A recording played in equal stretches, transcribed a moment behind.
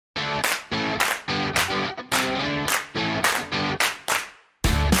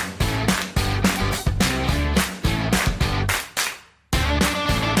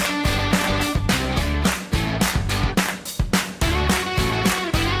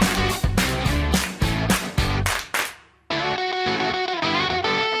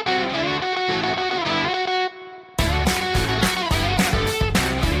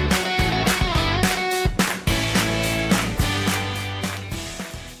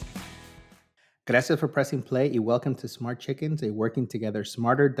Gracias for pressing play and welcome to Smart Chickens, a working together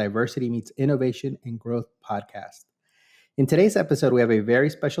smarter diversity meets innovation and growth podcast. In today's episode, we have a very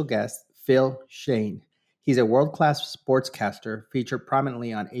special guest, Phil Schoen. He's a world-class sportscaster featured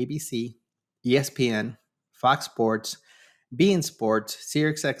prominently on ABC, ESPN, Fox Sports, beIN Sports,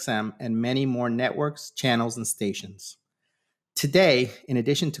 SiriusXM, and many more networks, channels, and stations. Today, in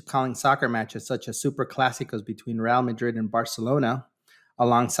addition to calling soccer matches such as Super Clásicos between Real Madrid and Barcelona,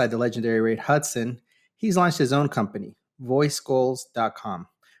 alongside the legendary Ray Hudson, he's launched his own company, VoiceGoals.com,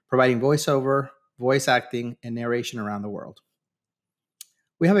 providing voiceover, voice acting, and narration around the world.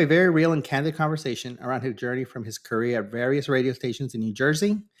 We have a very real and candid conversation around his journey from his career at various radio stations in New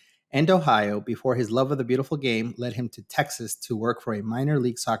Jersey and Ohio before his love of the beautiful game led him to Texas to work for a minor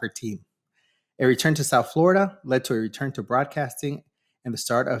league soccer team. A return to South Florida led to a return to broadcasting and the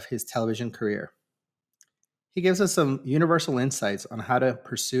start of his television career. He gives us some universal insights on how to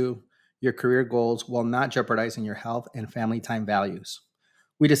pursue your career goals while not jeopardizing your health and family time values.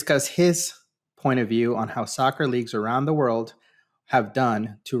 We discuss his point of view on how soccer leagues around the world have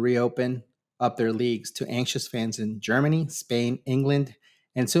done to reopen up their leagues to anxious fans in Germany, Spain, England,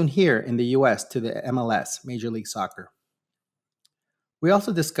 and soon here in the US to the MLS, Major League Soccer. We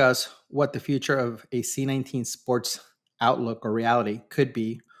also discuss what the future of a C19 sports outlook or reality could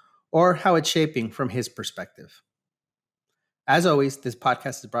be, or how it's shaping from his perspective. As always, this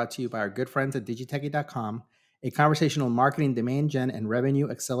podcast is brought to you by our good friends at Digitechie.com, a conversational marketing demand gen and revenue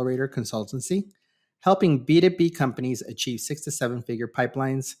accelerator consultancy, helping B2B companies achieve 6 to 7 figure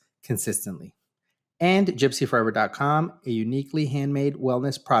pipelines consistently. And GypsyForever.com, a uniquely handmade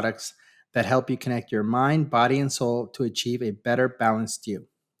wellness products that help you connect your mind, body, and soul to achieve a better balanced you.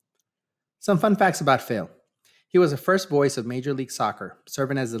 Some fun facts about Phil. He was the first voice of Major League Soccer,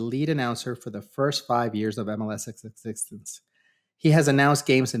 serving as the lead announcer for the first 5 years of MLS's existence. He has announced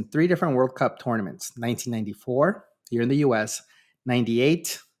games in 3 different World Cup tournaments, 1994 here in the US,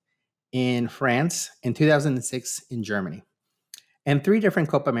 98 in France, and 2006 in Germany, and 3 different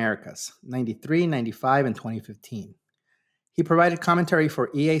Copa Americas, 93, 95, and 2015. He provided commentary for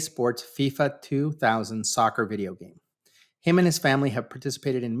EA Sports FIFA 2000 soccer video game. Him and his family have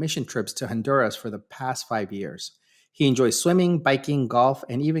participated in mission trips to Honduras for the past 5 years. He enjoys swimming, biking, golf,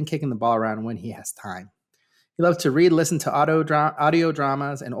 and even kicking the ball around when he has time. He loves to read, listen to audio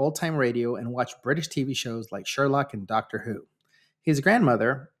dramas and old-time radio, and watch British TV shows like Sherlock and Doctor Who. His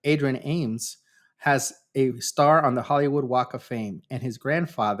grandmother, Adrienne Ames, has a star on the Hollywood Walk of Fame, and his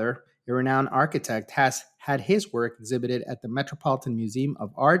grandfather, a renowned architect, has had his work exhibited at the Metropolitan Museum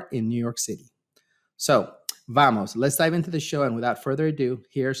of Art in New York City. So, vamos, let's dive into the show, and without further ado,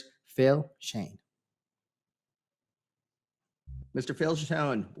 here's Phil Schoen. Mr. Phil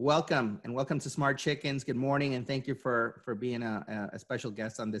Schoen, welcome, and welcome to Smart Chickens. Good morning, and thank you for being a special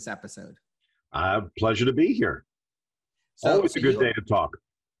guest on this episode. Pleasure to be here. Always a good day to talk.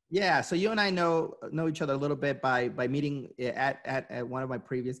 Yeah, so you and I know each other a little bit by meeting at one of my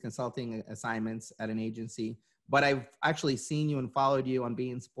previous consulting assignments at an agency. But I've actually seen you and followed you on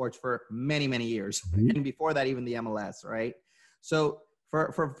beIN Sports for many, many years. Mm-hmm. And before that, even the MLS, right? So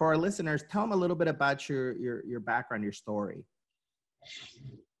for our listeners, tell them a little bit about your background, your story.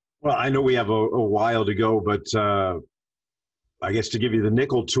 Well, I know we have a while to go, but I guess to give you the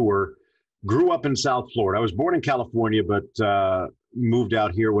nickel tour, grew up in South Florida. I was born in California, but moved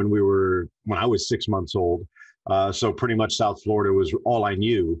out here when I was 6 months old. So pretty much South Florida was all I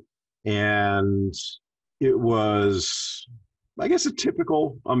knew. And it was, I guess, a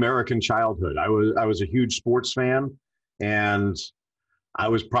typical American childhood. I was a huge sports fan, and I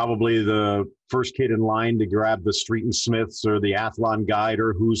was probably the first kid in line to grab the Street and Smiths or the Athlon Guide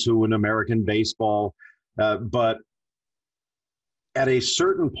or Who's Who in American baseball. But at a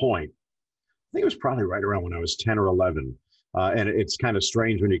certain point, I think it was probably right around when I was 10 or 11. And it's kind of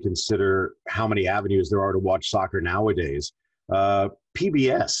strange when you consider how many avenues there are to watch soccer nowadays.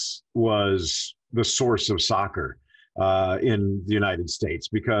 PBS was the source of soccer in the United States,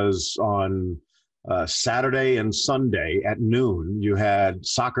 because on Saturday and Sunday at noon, you had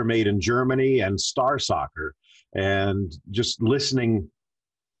Soccer Made in Germany and Star Soccer. And just listening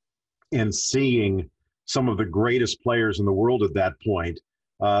and seeing some of the greatest players in the world at that point,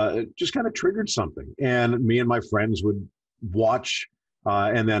 it just kind of triggered something. And me and my friends would watch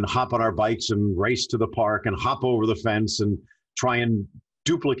and then hop on our bikes and race to the park and hop over the fence and try and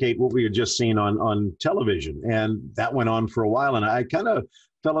duplicate what we had just seen on television. And that went on for a while. And I kind of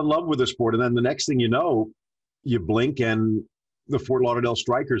fell in love with the sport. And then the next thing you know, you blink and the Fort Lauderdale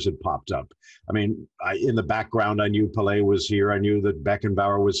Strikers had popped up. I mean, in the background, I knew Pelé was here. I knew that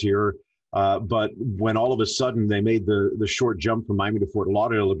Beckenbauer was here. But when all of a sudden they made the short jump from Miami to Fort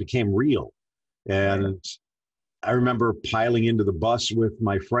Lauderdale, it became real. And I remember piling into the bus with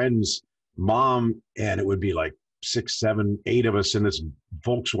my friend's mom, and it would be like 6, 7, 8 of us in this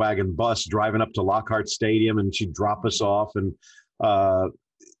Volkswagen bus driving up to Lockhart Stadium, and she'd drop us off. And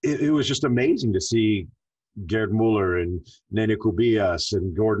it was just amazing to see Gerd Muller and Nene Kubias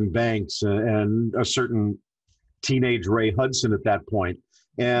and Gordon Banks and a certain teenage Ray Hudson at that point.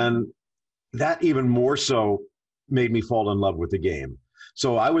 And that even more so made me fall in love with the game.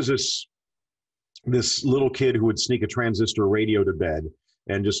 So I was this little kid who would sneak a transistor radio to bed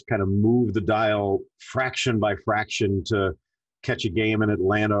and just kind of move the dial fraction by fraction to catch a game in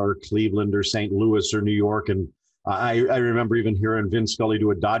Atlanta or Cleveland or St. Louis or New York. And I remember even hearing Vin Scully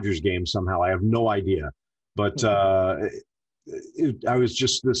do a Dodgers game somehow. I have no idea. But I was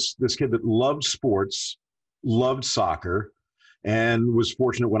just this kid that loved sports, loved soccer, and was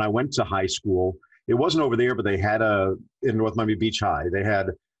fortunate when I went to high school. It wasn't over there, but they had in North Miami Beach High, they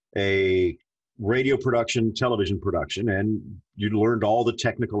had a radio production, television production, and you learned all the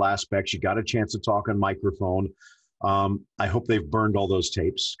technical aspects. You got a chance to talk on microphone. I hope they've burned all those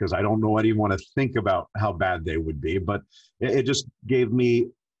tapes because I don't know anyone to think about how bad they would be, but it just gave me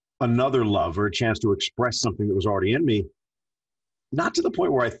another love or a chance to express something that was already in me. Not to the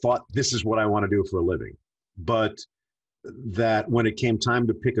point where I thought this is what I want to do for a living, but that when it came time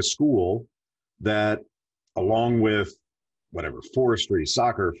to pick a school, that along with whatever, forestry,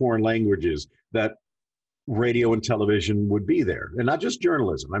 soccer, foreign languages, that radio and television would be there, and not just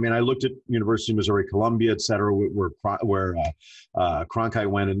journalism. I mean, I looked at University of Missouri, Columbia, et cetera, where Cronkite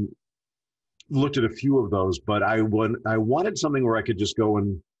went, and looked at a few of those, but I wanted something where I could just go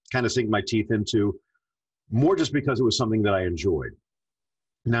and kind of sink my teeth into more just because it was something that I enjoyed.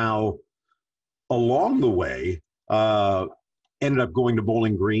 Now, along the way, ended up going to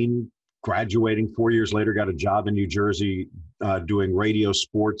Bowling Green, graduating 4 years later, got a job in New Jersey doing radio,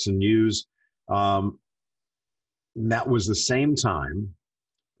 sports, and news. That was the same time.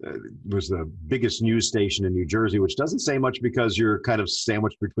 It was the biggest news station in New Jersey, which doesn't say much because you're kind of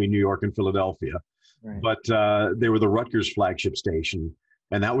sandwiched between New York and Philadelphia. Right. But they were the Rutgers flagship station.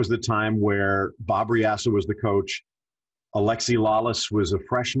 And that was the time where Bob Riassa was the coach, Alexi Lawless was a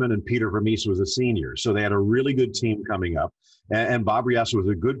freshman, and Peter Vermees was a senior. So they had a really good team coming up. And Bob Riassa was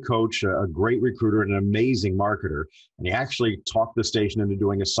a good coach, a great recruiter, and an amazing marketer. And he actually talked the station into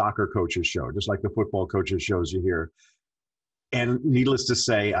doing a soccer coaches show, just like the football coaches shows you hear. And needless to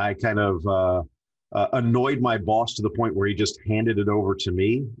say, I kind of annoyed my boss to the point where he just handed it over to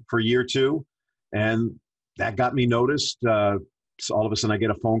me for year 2. And that got me noticed. So all of a sudden I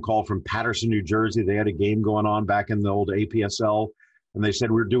get a phone call from Paterson, New Jersey. They had a game going on back in the old APSL. And they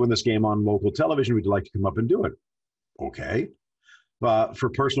said, we're doing this game on local television. Would you like to come up and do it? Okay. For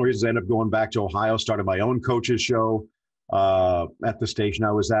personal reasons, I ended up going back to Ohio, started my own coaches show at the station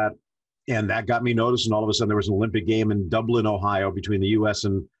I was at. And that got me noticed. And all of a sudden there was an Olympic game in Dublin, Ohio, between the U.S.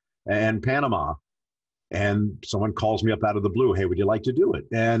 and Panama. And someone calls me up out of the blue. Hey, would you like to do it?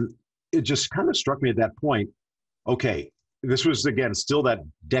 And it just kind of struck me at that point. Okay, this was, again, still that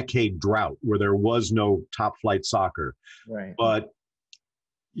decade drought where there was no top flight soccer. Right. But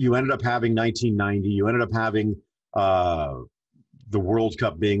you ended up having 1990. You ended up having the World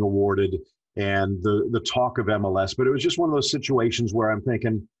Cup being awarded and the talk of MLS. But it was just one of those situations where I'm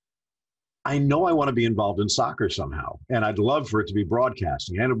thinking, I know I want to be involved in soccer somehow, and I'd love for it to be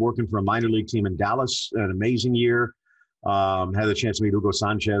broadcasting. I ended up working for a minor league team in Dallas, an amazing year. Had the chance to meet Hugo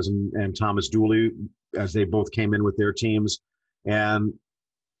Sanchez and Thomas Dooley as they both came in with their teams.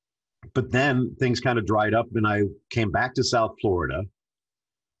 But then things kind of dried up, and I came back to South Florida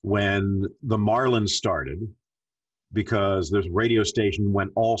when the Marlins started, because this radio station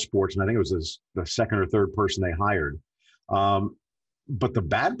went all sports, and I think it was the second or third person they hired. But the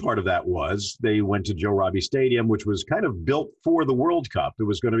bad part of that was they went to Joe Robbie Stadium, which was kind of built for the World Cup. It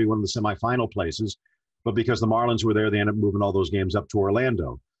was going to be one of the semifinal places, but because the Marlins were there, they ended up moving all those games up to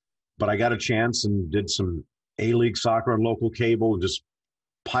Orlando. But I got a chance and did some A-League soccer on local cable and just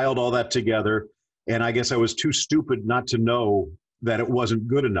piled all that together. And I guess I was too stupid not to know that it wasn't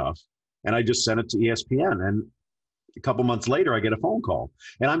good enough. And I just sent it to ESPN. And a couple months later, I get a phone call.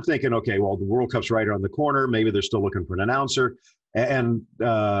 And I'm thinking, okay, well, the World Cup's right around the corner. Maybe they're still looking for an announcer. And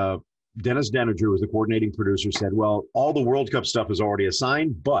Dennis Denninger, who was the coordinating producer, said, well, all the World Cup stuff is already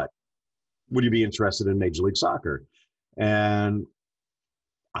assigned, but would you be interested in Major League Soccer? And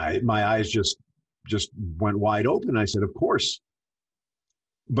my eyes just went wide open. I said, of course.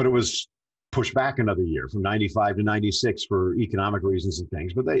 But it was pushed back another year from 95 to 96 for economic reasons and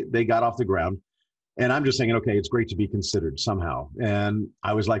things. But they got off the ground. And I'm just thinking, okay, it's great to be considered somehow. And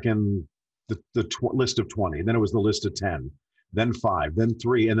I was like in the list of 20. Then it was the list of 10. Then 5, then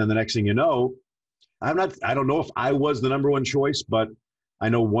 3. And then the next thing you know, I don't know if I was the number one choice, but I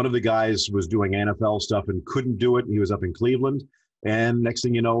know one of the guys was doing NFL stuff and couldn't do it. He was up in Cleveland. And next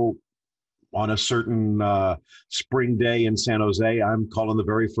thing you know, on a certain spring day in San Jose, I'm calling the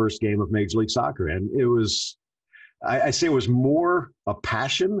very first game of Major League Soccer. And it was, I say it was more a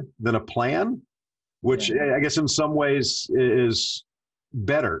passion than a plan, which I guess in some ways is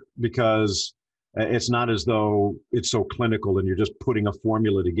better because it's not as though it's so clinical and you're just putting a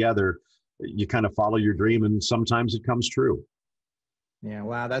formula together. You kind of follow your dream and sometimes it comes true. Yeah.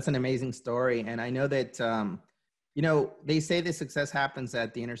 Wow. That's an amazing story. And I know that, they say the success happens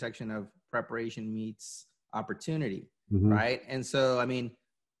at the intersection of preparation meets opportunity, right? And so, I mean,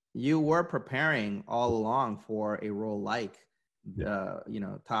 you were preparing all along for a role like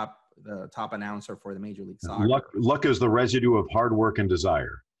the top announcer for the Major League Soccer. Luck is the residue of hard work and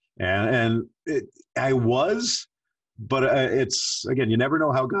desire. And I was, but it's, again, you never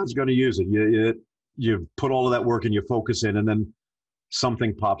know how God's going to use it. You put all of that work and you focus in, and then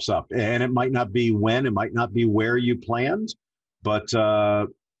something pops up. And it might not be when, it might not be where you planned, but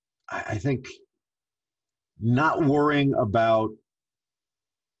I think not worrying about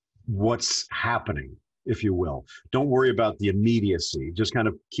what's happening, if you will. Don't worry about the immediacy. Just kind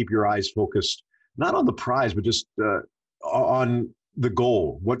of keep your eyes focused, not on the prize, but just on the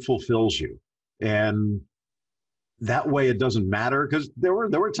goal, what fulfills you. And that way it doesn't matter, because there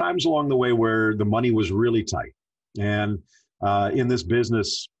were times along the way where the money was really tight. And in this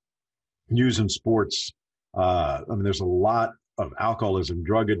business, news and sports, there's a lot of alcoholism,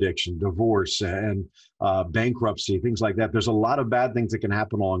 drug addiction, divorce, and bankruptcy, things like that. There's a lot of bad things that can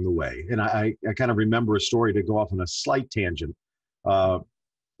happen along the way. And I kind of remember a story, to go off on a slight tangent.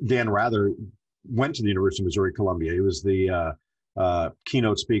 Dan Rather went to the University of Missouri Columbia. He was the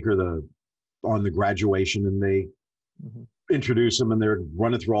keynote speaker on the graduation, and they introduced him, and they're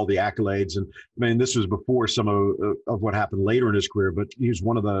running through all the accolades. And I mean, this was before some of what happened later in his career, but he was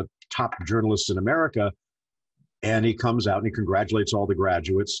one of the top journalists in America. And he comes out and he congratulates all the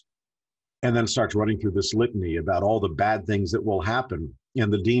graduates, and then starts running through this litany about all the bad things that will happen.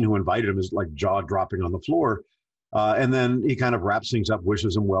 And the dean who invited him is like jaw dropping on the floor. And then he kind of wraps things up,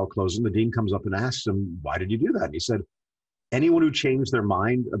 wishes him well, closing. The dean comes up and asks him, "Why did you do that?" And he said, "Anyone who changed their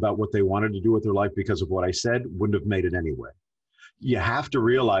mind about what they wanted to do with their life because of what I said wouldn't have made it anyway." You have to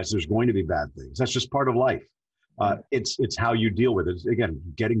realize there's going to be bad things. That's just part of life. It's how you deal with it. Again,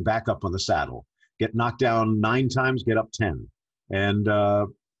 getting back up on the saddle. Get knocked down 9 times, get up 10. And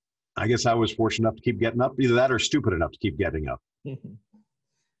I guess I was fortunate enough to keep getting up. Either that or stupid enough to keep getting up.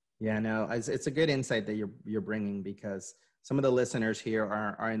 Yeah, no, it's a good insight that you're bringing, because some of the listeners here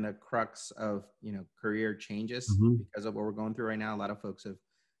are in the crux of, career changes because of what we're going through right now. A lot of folks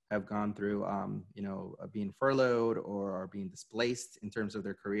have gone through, being furloughed or are being displaced in terms of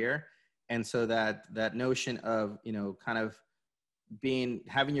their career. And so that notion of, kind of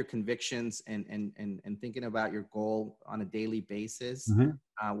having your convictions and thinking about your goal on a daily basis,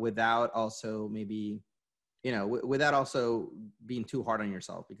 without also maybe, without also being too hard on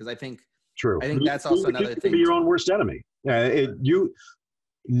yourself, because I think that's also another thing. Be your own worst enemy. There's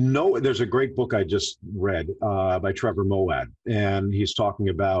a great book I just read by Trevor Moawad, and he's talking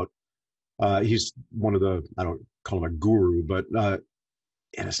about, he's one of the, I don't call him a guru, but,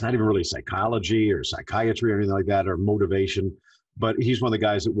 and it's not even really psychology or psychiatry or anything like that, or motivation. But he's one of the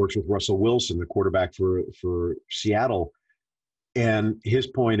guys that works with Russell Wilson, the quarterback for Seattle. And his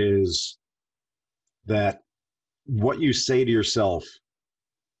point is that what you say to yourself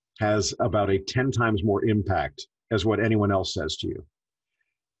has about a 10 times more impact as what anyone else says to you.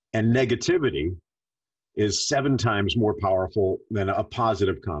 And negativity is 7 times more powerful than a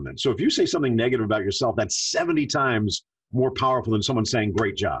positive comment. So if you say something negative about yourself, that's 70 times more powerful than someone saying,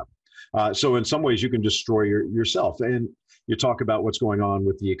 "Great job." So in some ways you can destroy yourself. And you talk about what's going on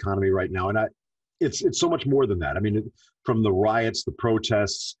with the economy right now. And it's so much more than that. I mean, from the riots, the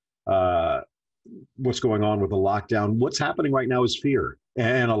protests, what's going on with the lockdown, what's happening right now is fear.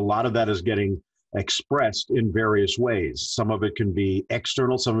 And a lot of that is getting expressed in various ways. Some of it can be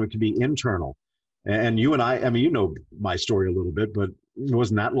external, some of it can be internal. And you and I mean, you know my story a little bit, but it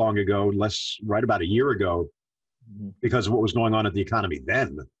wasn't that long ago, right about a year ago, because of what was going on at the economy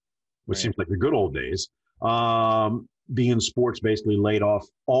then, which seems like the good old days. beIN Sports basically laid off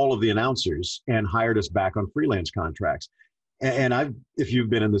all of the announcers and hired us back on freelance contracts. And if you've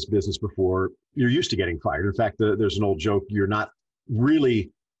been in this business before, you're used to getting fired. In fact, there's an old joke, you're not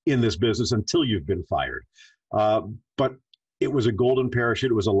really in this business until you've been fired. But it was a golden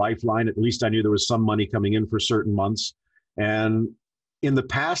parachute. It was a lifeline. At least I knew there was some money coming in for certain months. And in the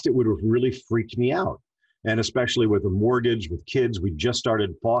past, it would have really freaked me out And especially with a mortgage, with kids, we just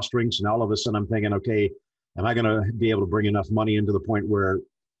started fostering. So now all of a sudden I'm thinking, okay, am I going to be able to bring enough money into the point where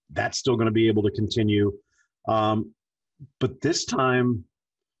that's still going to be able to continue? But this time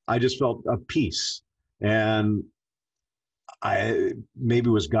I just felt a peace. And maybe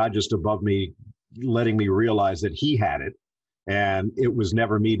it was God just above me, letting me realize that he had it. And it was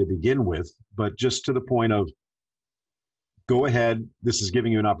never me to begin with, but just to the point of, go ahead, this is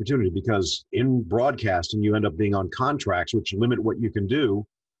giving you an opportunity, because in broadcasting, you end up being on contracts, which limit what you can do.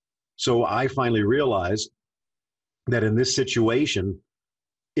 So I finally realized that in this situation,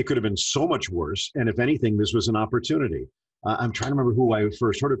 it could have been so much worse. And if anything, this was an opportunity. I'm trying to remember who I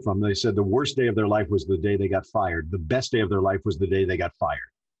first heard it from. They said the worst day of their life was the day they got fired. The best day of their life was the day they got fired,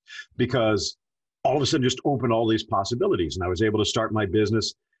 because all of a sudden just opened all these possibilities. And I was able to start my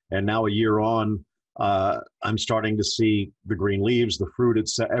business. And now a year on, I'm starting to see the green leaves, the fruit.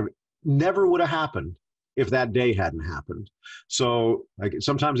 It's never would have happened if that day hadn't happened. So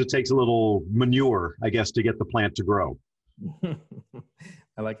sometimes it takes a little manure, I guess, to get the plant to grow.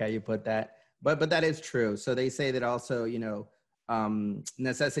 I like how you put that. But that is true. So they say that also,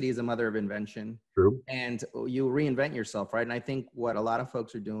 necessity is a mother of invention. True. And you reinvent yourself, right? And I think what a lot of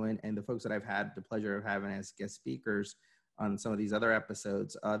folks are doing, and the folks that I've had the pleasure of having as guest speakers on some of these other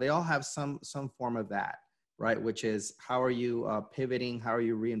episodes, they all have some form of that, right? Which is, how are you pivoting? How are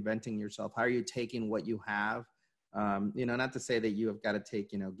you reinventing yourself? How are you taking what you have? Not to say that you have got to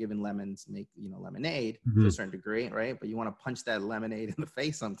take, given lemons, make, lemonade to a certain degree, right? But you want to punch that lemonade in the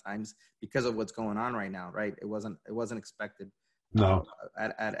face sometimes because of what's going on right now, right? It wasn't expected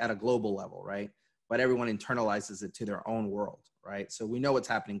at a global level, right? But everyone internalizes it to their own world, right? So we know what's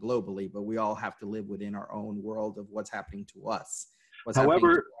happening globally, but we all have to live within our own world of what's happening to us.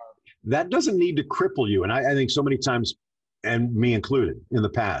 However, that doesn't need to cripple you. And I think so many times, and me included in the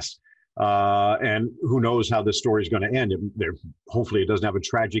past, and who knows how this story is going to end. Hopefully it doesn't have a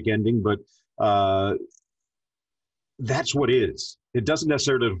tragic ending, but that's what is. It doesn't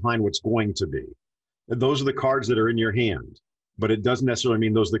necessarily define what's going to be. Those are the cards that are in your hand, but it doesn't necessarily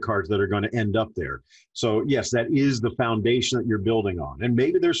mean those are the cards that are going to end up there. So yes, that is the foundation that you're building on. And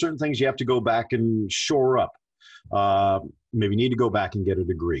maybe there's certain things you have to go back and shore up. Maybe you need to go back and get a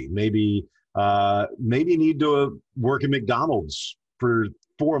degree. Maybe you need to work at McDonald's for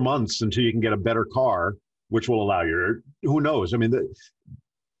 4 months until you can get a better car, which will allow you, who knows? I mean,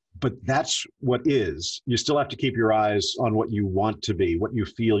 but that's what is. You still have to keep your eyes on what you want to be, what you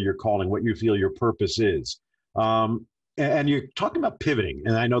feel your calling, what you feel your purpose is. And you're talking about pivoting.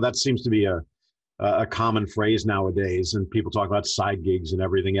 And I know that seems to be a common phrase nowadays, and people talk about side gigs and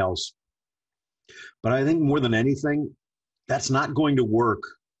everything else. But I think more than anything, that's not going to work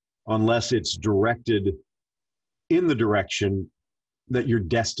unless it's directed in the direction that you're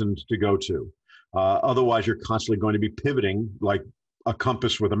destined to go to. Otherwise, you're constantly going to be pivoting like a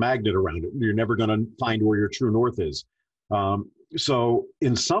compass with a magnet around it. You're never going to find where your true north is. So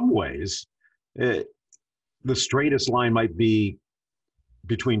in some ways, the straightest line might be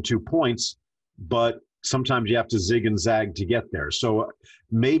between 2 points, but sometimes you have to zig and zag to get there. So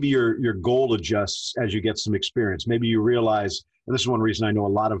maybe your goal adjusts as you get some experience. Maybe you realize, and this is one reason I know a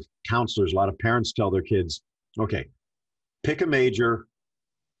lot of counselors, a lot of parents tell their kids, okay, pick a major,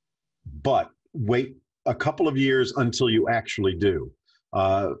 but wait a couple of years until you actually do.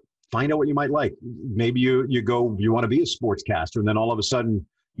 Find out what you might like. Maybe you want to be a sportscaster, and then all of a sudden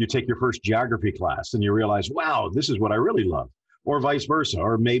you take your first geography class and you realize, wow, this is what I really love, or vice versa.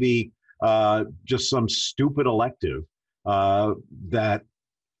 Or maybe just some stupid elective that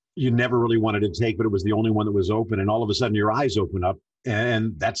you never really wanted to take, but it was the only one that was open, and all of a sudden your eyes open up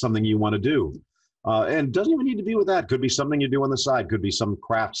and that's something you want to do. And it doesn't even need to be with that. Could be something you do on the side. Could be some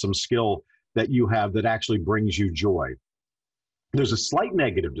craft, some skill that you have that actually brings you joy. There's a slight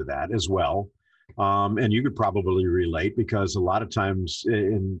negative to that as well. And you could probably relate, because a lot of times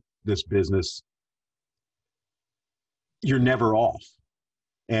in this business, you're never off.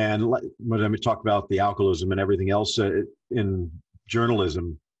 And when I talk about the alcoholism and everything else in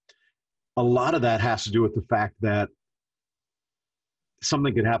journalism, a lot of that has to do with the fact that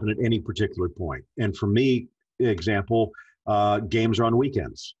something could happen at any particular point. And for me, example, games are on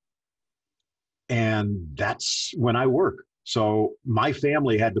weekends. And that's when I work. So my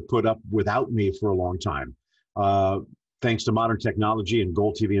family had to put up without me for a long time. Thanks to modern technology and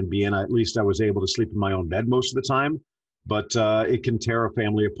Gold TV and beIN, at least I was able to sleep in my own bed most of the time. But it can tear a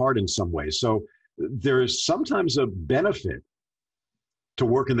family apart in some ways. So there is sometimes a benefit to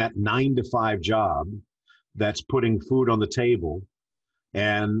working that 9-to-5 job that's putting food on the table.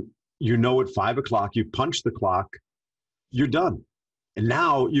 And at 5 o'clock, you punch the clock, you're done. And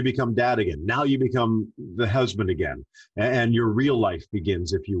now you become dad again. Now you become the husband again. And your real life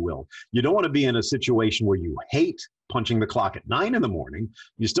begins, if you will. You don't want to be in a situation where you hate punching the clock at 9 in the morning.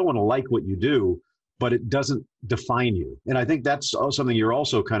 You still want to like what you do, but it doesn't define you. And I think that's something you're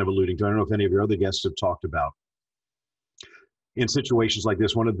also kind of alluding to. I don't know if any of your other guests have talked about. In situations like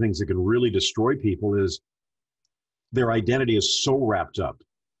this, one of the things that can really destroy people is their identity is so wrapped up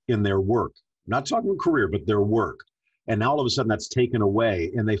in their work. Not talking career, but their work. And now all of a sudden that's taken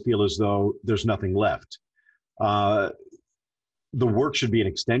away and they feel as though there's nothing left. The work should be an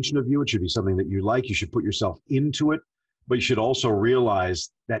extension of you. It should be something that you like. You should put yourself into it, but you should also realize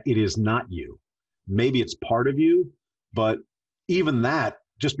that it is not you. Maybe it's part of you, but even that,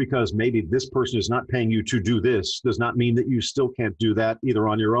 just because maybe this person is not paying you to do this, does not mean that you still can't do that either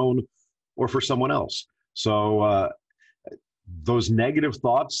on your own or for someone else. So those negative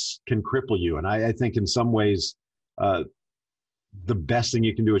thoughts can cripple you. And I think in some ways, the best thing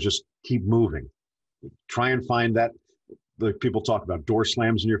you can do is just keep moving. Try and find that, like people talk about, door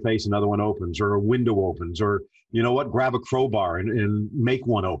slams in your face, another one opens, or a window opens, or you know what, grab a crowbar and make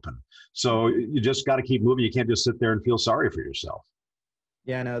one open. So you just got to keep moving. You can't just sit there and feel sorry for yourself.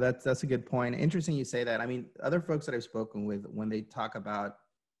 Yeah, no, that's a good point. Interesting you say that. I mean, other folks that I've spoken with, when they talk about,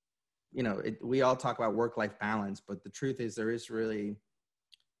 we all talk about work-life balance, but the truth is there is really,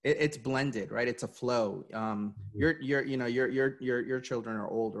 it's blended, right? It's a flow. Your children are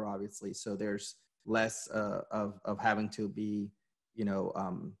older, obviously, so there's less of having to be,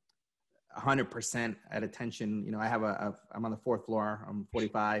 100% at attention. I'm on the fourth floor. I'm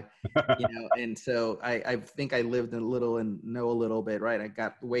 45, and so I think I lived a little and know a little bit, right? I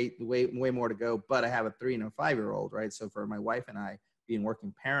got way more to go, but I have a 3 and a 5-year-old, right? So for my wife and I being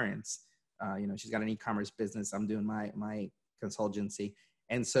working parents, she's got an e-commerce business. I'm doing my consultancy.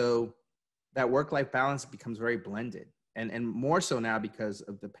 And so that work-life balance becomes very blended, and more so now because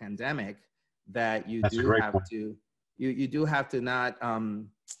of the pandemic, that you do have to not,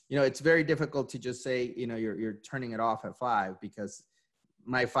 it's very difficult to just say, you're turning it off at 5, because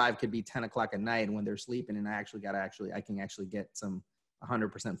my 5 could be 10 o'clock at night when they're sleeping, and I can actually get some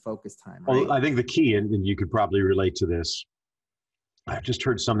 100% focus time. Right? Well, I think the key, and you could probably relate to this. I just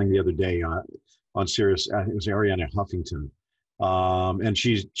heard something the other day on Sirius. I think it was Ariana Huffington. And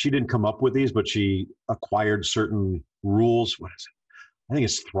she didn't come up with these, but she acquired certain rules. What is it? I think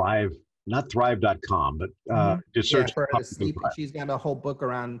it's Thrive, not thrive.com, but just search. For her to sleep. She's got a whole book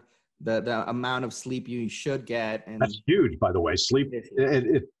around the amount of sleep you should get. And that's huge, by the way. Sleep,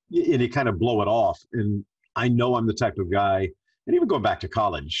 and you kind of blow it off. And I know I'm the type of guy, and even going back to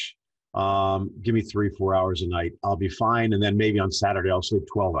college, give me 3-4 hours a night, I'll be fine. And then maybe on Saturday, I'll sleep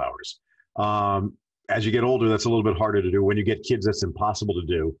 12 hours. As you get older, that's a little bit harder to do. When you get kids, that's impossible to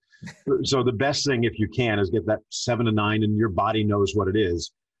do. So the best thing, if you can, is get that 7 to 9, and your body knows what it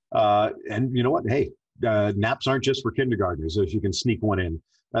is. And you know what? Hey, naps aren't just for kindergartners. If you can sneak one in,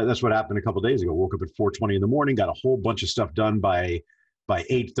 that's what happened a couple of days ago. Woke up at 4:20 in the morning, got a whole bunch of stuff done by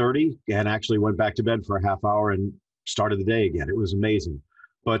 8:30, and actually went back to bed for a half hour and started the day again. It was amazing.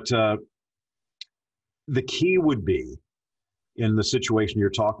 But the key would be, in the situation you're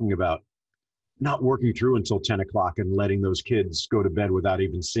talking about, not working through until 10 o'clock and letting those kids go to bed without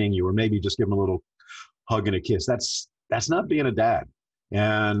even seeing you, or maybe just give them a little hug and a kiss. That's not being a dad.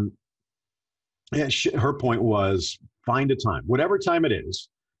 And her point was, find a time, whatever time it is,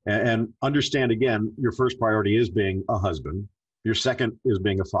 and understand, again, your first priority is being a husband. Your second is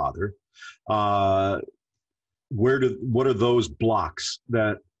being a father. What are those blocks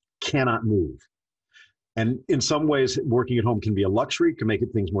that cannot move? And in some ways, working at home can be a luxury, can make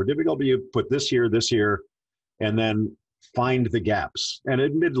things more difficult, but you put this here, and then find the gaps. And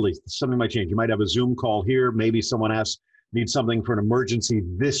admittedly, something might change. You might have a Zoom call here. Maybe someone needs something for an emergency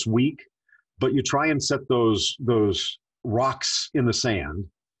this week, but you try and set those rocks in the sand.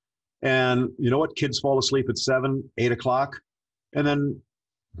 And you know what? Kids fall asleep at 7, 8 o'clock, and then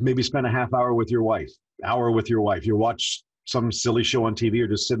maybe spend a half hour with your wife, You watch some silly show on TV, or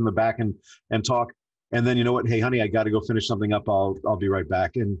just sit in the back and talk. And then, you know what? Hey, honey, I got to go finish something up. I'll be right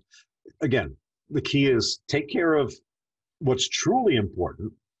back. And again, the key is take care of what's truly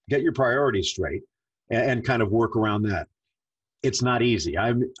important, get your priorities straight, and kind of work around that. It's not easy.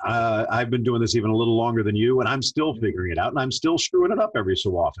 I've been doing this even a little longer than you, and I'm still figuring it out, and I'm still screwing it up every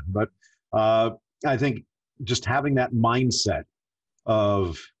so often. But I think just having that mindset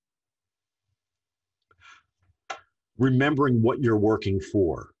of remembering what you're working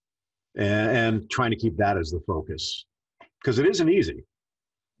for, and trying to keep that as the focus, because it isn't easy.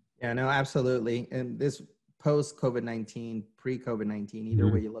 Yeah, no, absolutely. And this post-COVID-19, pre-COVID-19,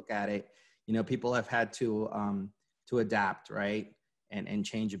 either way you look at it, people have had to adapt, right? and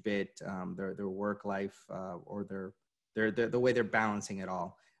change a bit their work life or their the way they're balancing it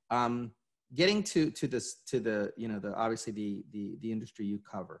all. Getting to the obviously the industry you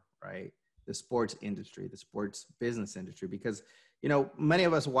cover, right? The sports industry, the sports business industry, because many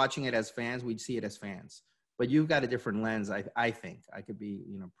of us watching it as fans, we see it as fans, but you've got a different lens. I think I could be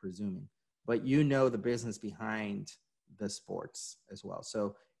presuming, but the business behind the sports as well.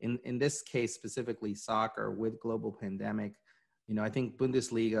 So in this case specifically, soccer with global pandemic, I think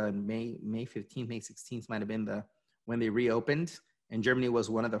Bundesliga in May 15th, May 16th might have been when they reopened, and Germany was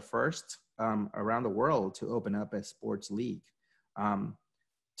one of the first around the world to open up a sports league.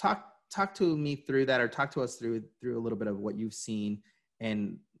 Talk to me through that, or talk to us through a little bit of what you've seen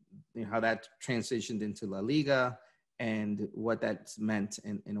and how that transitioned into La Liga and what that's meant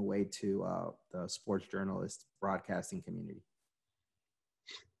in a way to the sports journalist broadcasting community.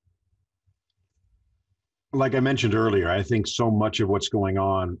 Like I mentioned earlier, I think so much of what's going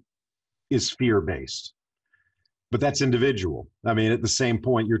on is fear-based, but that's individual. I mean, at the same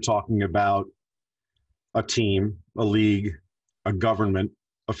point, you're talking about a team, a league, a government,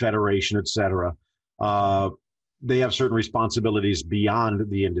 a federation, et cetera. They have certain responsibilities beyond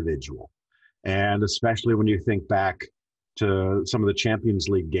the individual. And especially when you think back to some of the Champions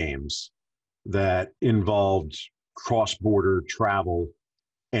League games that involved cross-border travel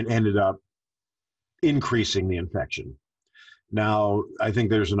and ended up increasing the infection. Now, I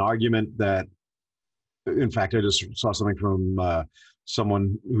think there's an argument that, in fact, I just saw something from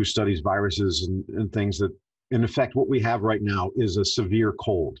someone who studies viruses and things that, in effect, what we have right now is a severe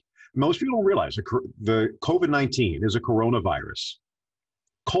cold. Most people don't realize the COVID-19 is a coronavirus.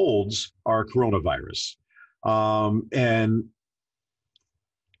 Colds are a coronavirus. And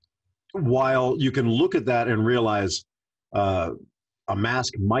while you can look at that and realize a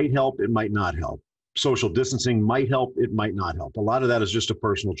mask might help, it might not help. Social distancing might help, it might not help. A lot of that is just a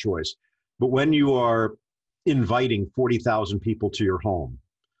personal choice. But when you are inviting 40,000 people to your home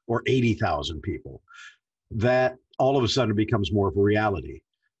or 80,000 people, that all of a sudden becomes more of a reality.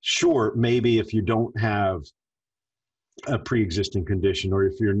 Sure, maybe if you don't have a pre-existing condition or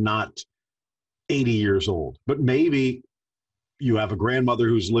if you're not 80 years old, but maybe you have a grandmother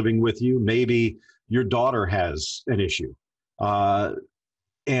who's living with you, maybe your daughter has an issue.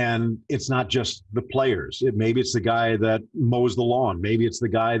 And it's not just the players. Maybe it's the guy that mows the lawn. Maybe it's the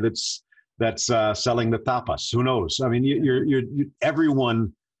guy that's selling the tapas. Who knows? I mean,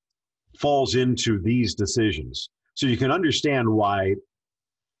 everyone falls into these decisions. So you can understand why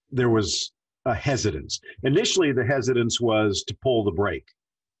there was a hesitance. Initially, the hesitance was to pull the brake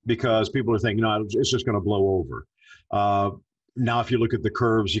because people are thinking, no, it's just going to blow over. Now, if you look at the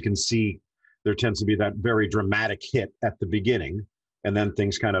curves, you can see there tends to be that very dramatic hit at the beginning, and then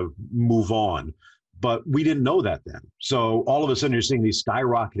things kind of move on. But we didn't know that then. So all of a sudden, you're seeing these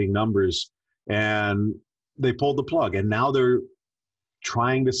skyrocketing numbers, and they pulled the plug. And now they're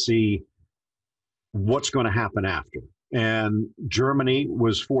trying to see what's going to happen after. And Germany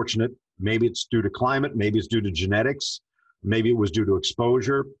was fortunate. Maybe it's due to climate, maybe it's due to genetics, maybe it was due to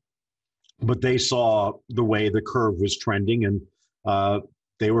exposure, but they saw the way the curve was trending, and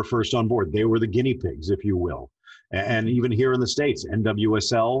they were first on board. They were the guinea pigs, if you will. And even here in the States,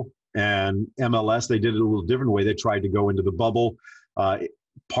 NWSL and MLS, they did it a little different way. They tried to go into the bubble.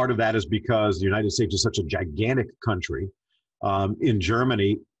 Part of that is because the United States is such a gigantic country. In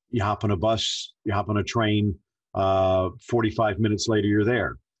Germany, you hop on a bus, you hop on a train, 45 minutes later, you're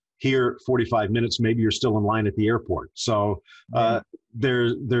there. Here, 45 minutes, maybe you're still in line at the airport. So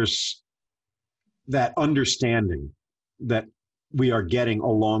there's that understanding that we are getting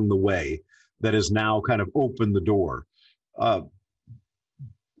along the way that has now kind of opened the door.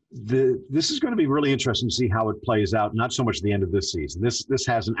 This is going to be really interesting to see how it plays out, not so much the end of this season. This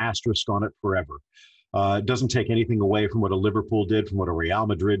has an asterisk on it forever. It doesn't take anything away from what a Liverpool did, from what a Real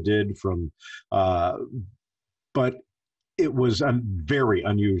Madrid did, but it was very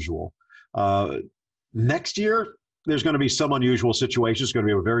unusual. Next year, there's going to be some unusual situations. It's going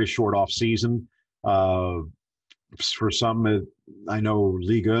to be a very short off season. For some, I know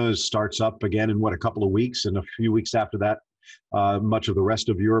Liga starts up again in a couple of weeks, and a few weeks after that, much of the rest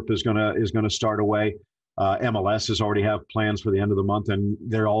of Europe is going to start away. MLS has already have plans for the end of the month, and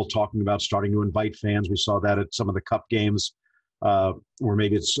they're all talking about starting to invite fans. We saw that at some of the cup games, where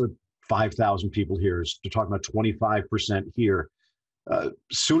maybe it's 5,000 people here. They're talking about 25% here.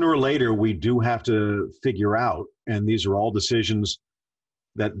 Sooner or later, we do have to figure out, and these are all decisions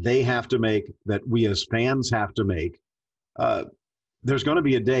that they have to make, that we as fans have to make. There's going to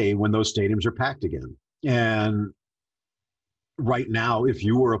be a day when those stadiums are packed again. And right now, if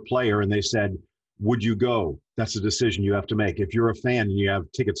you were a player and they said, would you go? That's a decision you have to make. If you're a fan and you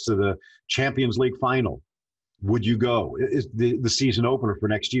have tickets to the Champions League final, would you go? Is the season opener for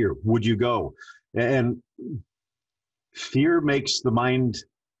next year, would you go? And fear makes the mind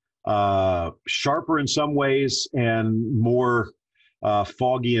sharper in some ways and more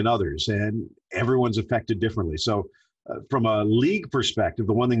foggy in others, and everyone's affected differently. So from a league perspective,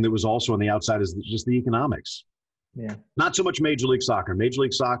 the one thing that was also on the outside is just the economics. Yeah. Not so much Major League Soccer. Major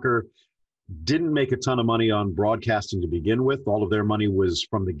League Soccer didn't make a ton of money on broadcasting to begin with. All of their money was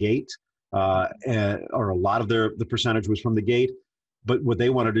from the gate, or a lot of the percentage was from the gate. But what they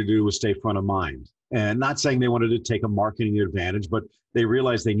wanted to do was stay front of mind. And not saying they wanted to take a marketing advantage, but they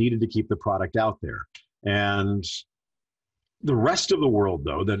realized they needed to keep the product out there. And the rest of the world,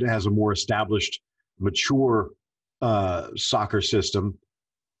 though, that has a more established, mature soccer system,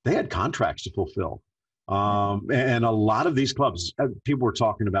 they had contracts to fulfill. And a lot of these clubs, people were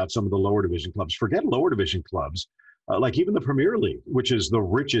talking about some of the lower division clubs. Forget lower division clubs, like even the Premier League, which is the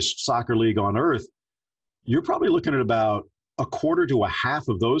richest soccer league on earth. You're probably looking at about a quarter to a half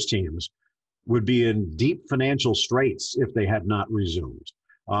of those teams would be in deep financial straits if they had not resumed.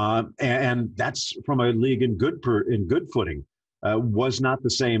 And that's from a league in good footing. Was not the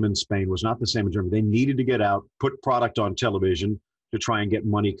same in Spain, was not the same in Germany. They needed to get out, put product on television to try and get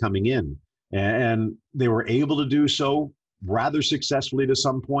money coming in. And they were able to do so rather successfully to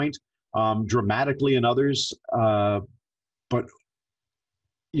some point, dramatically in others. But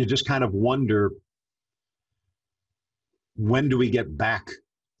you just kind of wonder, when do we get back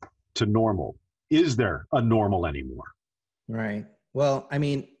to normal? Is there a normal anymore? Right. Well, I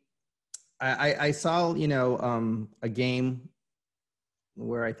mean, I saw, a game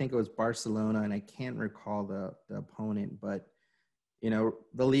where I think it was Barcelona, and I can't recall the opponent, but, the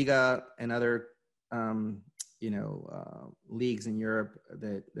Liga and other, leagues in Europe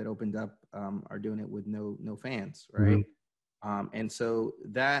that opened up are doing it with no fans, right? Mm-hmm. And so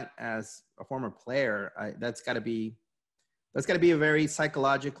that, as a former player, that's got to be a very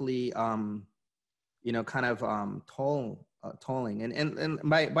psychologically, tolling. And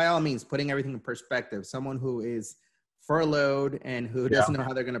by all means, putting everything in perspective, someone who is furloughed and who doesn't know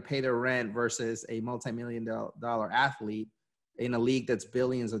how they're going to pay their rent versus a multi-million-dollar athlete in a league that's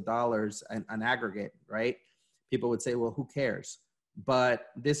billions of dollars on aggregate, right? People would say, well, who cares? But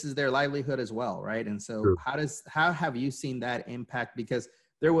this is their livelihood as well, right? And so True. How have you seen that impact? Because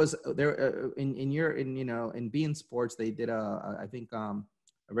in beIN Sports, they did a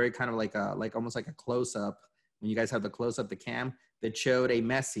very kind of like almost like a close up, when you guys have the close up, the cam that showed a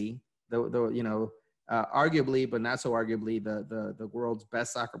Messi, arguably, but not so arguably, the world's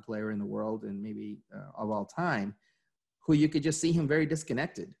best soccer player in the world, and maybe of all time, who you could just see him very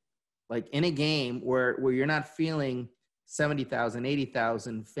disconnected, like in a game where you're not feeling 70,000,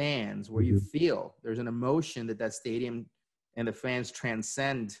 80,000 fans, where you feel there's an emotion that stadium and the fans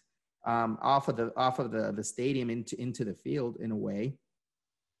transcend off of the stadium into the field in a way.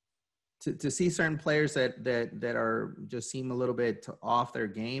 To see certain players that are just seem a little bit off their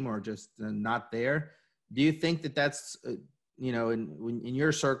game or just not there. Do you think that's in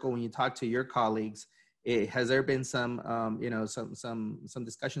your circle, when you talk to your colleagues, has there been some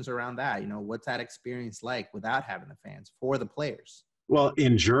discussions around that? What's that experience like without having the fans for the players? Well,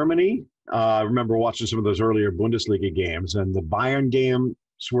 in Germany, I remember watching some of those earlier Bundesliga games, and the Bayern games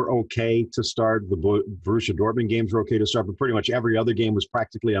were okay to start. The Borussia Dortmund games were okay to start, but pretty much every other game was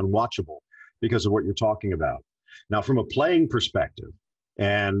practically unwatchable because of what you're talking about. Now, from a playing perspective,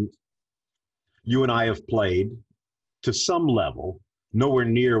 and you and I have played to some level, nowhere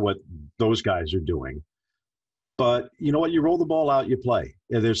near what those guys are doing. But you know what? You roll the ball out, you play.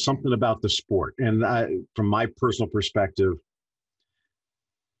 There's something about the sport. And from my personal perspective,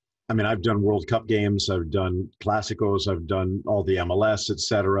 I mean, I've done World Cup games, I've done Clásicos, I've done all the MLS, et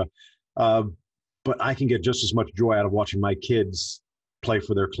cetera. But I can get just as much joy out of watching my kids play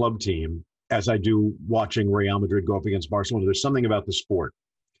for their club team as I do watching Real Madrid go up against Barcelona. There's something about the sport.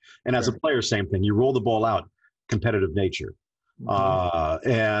 And as a player, same thing. You roll the ball out, competitive nature.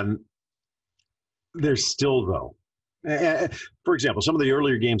 And there's still, though, for example, some of the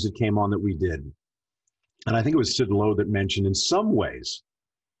earlier games that came on that we did, and I think it was Sid Lowe that mentioned, in some ways,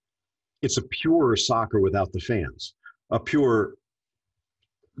 it's a pure soccer without the fans. A pure,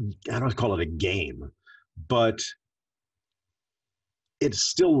 I don't call it a game, but it's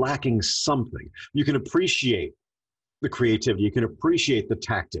still lacking something. You can appreciate the creativity, you can appreciate the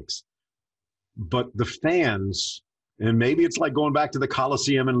tactics, but the fans, and maybe it's like going back to the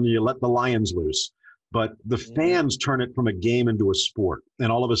Coliseum and you let the lions loose, but the fans turn it from a game into a sport.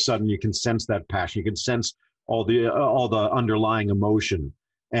 And all of a sudden you can sense that passion. You can sense all the underlying emotion.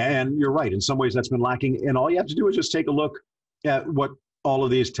 And you're right. In some ways, that's been lacking. And all you have to do is just take a look at what all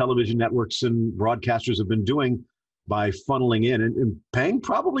of these television networks and broadcasters have been doing by funneling in and paying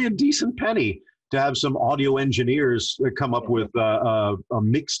probably a decent penny to have some audio engineers come up with a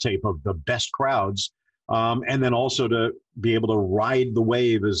mixtape of the best crowds. And then also to be able to ride the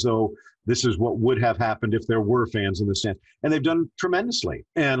wave as though this is what would have happened if there were fans in the stands. And they've done tremendously.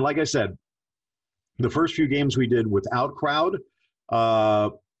 And like I said, the first few games we did without crowd,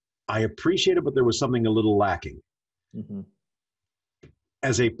 I appreciate it, but there was something a little lacking. Mm-hmm.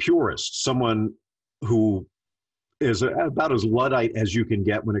 As a purist, someone who is about as Luddite as you can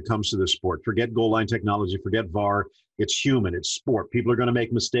get when it comes to this sport. Forget goal line technology, forget VAR. It's human, it's sport. People are going to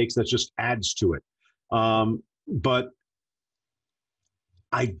make mistakes. That just adds to it. But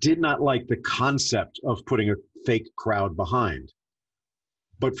I did not like the concept of putting a fake crowd behind.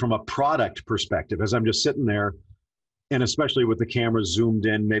 But from a product perspective, as I'm just sitting there, and especially with the cameras zoomed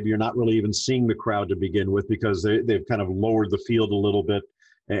in, maybe you're not really even seeing the crowd to begin with because they've kind of lowered the field a little bit,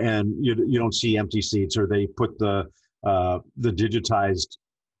 and you don't see empty seats, or they put the digitized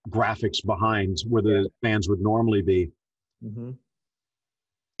graphics behind where the fans would normally be. Mm-hmm.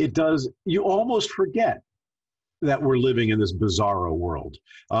 It does. You almost forget that we're living in this bizarro world,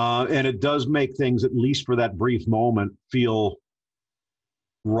 and it does make things, at least for that brief moment, feel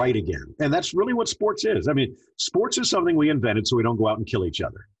right again. And that's really what sports is. I mean, sports is something we invented so we don't go out and kill each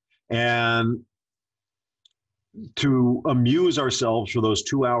other. And to amuse ourselves for those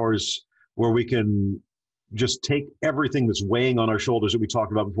 2 hours where we can just take everything that's weighing on our shoulders that we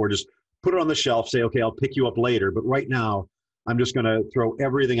talked about before, just put it on the shelf, say, okay, I'll pick you up later. But right now, I'm just going to throw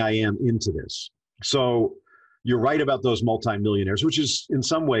everything I am into this. So you're right about those multimillionaires, which is in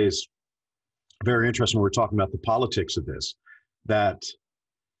some ways very interesting when we're talking about the politics of this, that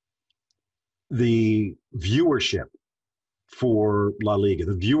the viewership for La Liga,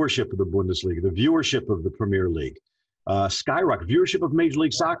 the viewership of the Bundesliga, the viewership of the Premier League, skyrocket, viewership of Major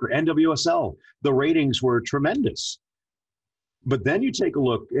League Soccer, NWSL, the ratings were tremendous. But then you take a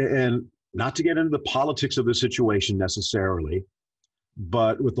look, and not to get into the politics of the situation necessarily,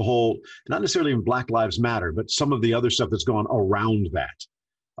 but with the whole, not necessarily in Black Lives Matter, but some of the other stuff that's gone around that.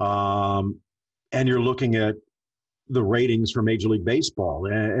 And you're looking at the ratings for Major League Baseball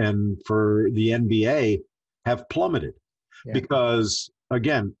and for the NBA have plummeted because,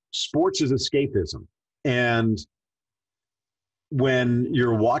 again, sports is escapism. And when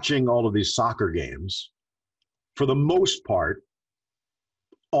you're watching all of these soccer games, for the most part,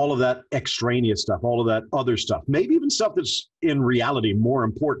 all of that extraneous stuff, all of that other stuff, maybe even stuff that's in reality more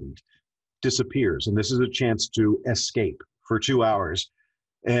important, disappears. And this is a chance to escape for 2 hours.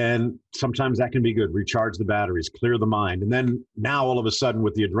 And sometimes that can be good. Recharge the batteries, clear the mind. And then now all of a sudden,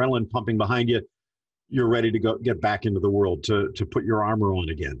 with the adrenaline pumping behind you, you're ready to go get back into the world, to put your armor on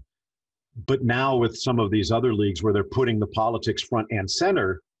again. But now with some of these other leagues where they're putting the politics front and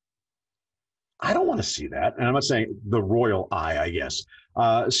center, I don't want to see that. And I'm not saying the royal eye, I guess.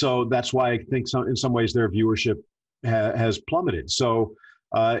 So that's why I think in some ways their viewership has plummeted. So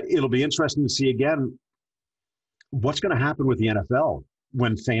it'll be interesting to see again what's going to happen with the NFL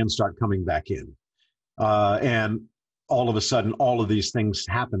when fans start coming back in. And all of a sudden, all of these things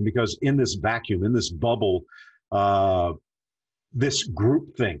happen because in this vacuum, in this bubble, this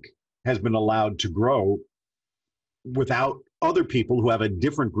groupthink has been allowed to grow without other people who have a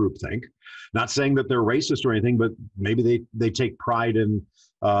different groupthink. Not saying that they're racist or anything, but maybe they take pride in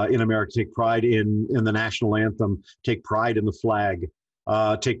America, take pride in the national anthem, take pride in the flag,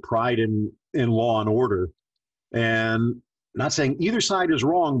 take pride in law and order. And not saying either side is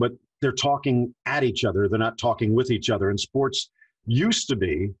wrong, but they're talking at each other. They're not talking with each other. And sports used to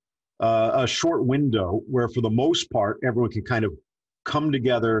be a short window where, for the most part, everyone can kind of come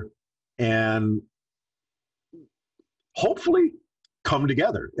together and hopefully come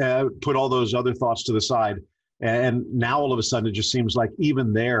together, put all those other thoughts to the side. And now all of a sudden, it just seems like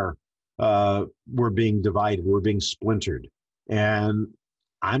even there, we're being divided, we're being splintered. And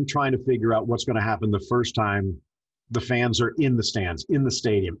I'm trying to figure out what's going to happen the first time the fans are in the stands, in the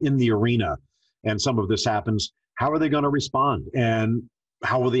stadium, in the arena, and some of this happens. How are they going to respond? And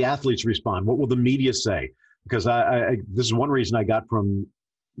how will the athletes respond? What will the media say? Because this is one reason I got from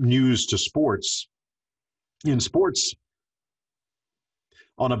news to sports. In sports,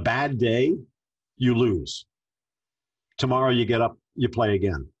 on a bad day, you lose. Tomorrow you get up, you play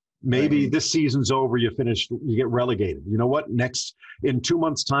again. Maybe this season's over, you finish, you get relegated. You know what? In 2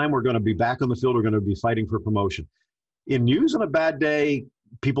 months' time, we're going to be back on the field. We're going to be fighting for promotion. In news, on a bad day,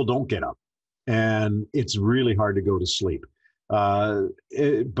 people don't get up, and it's really hard to go to sleep. But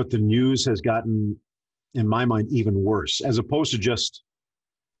the news has gotten, in my mind, even worse, as opposed to just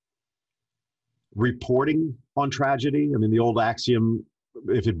reporting on tragedy. I mean, the old axiom,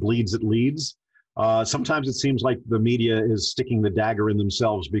 if it bleeds, it leads. Sometimes it seems like the media is sticking the dagger in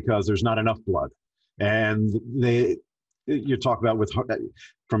themselves because there's not enough blood. And you talk about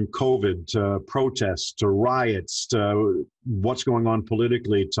from COVID to protests to riots to what's going on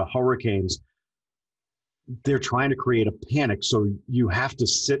politically to hurricanes. They're trying to create a panic. So you have to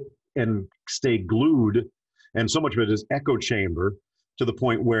sit and stay glued. And so much of it is echo chamber to the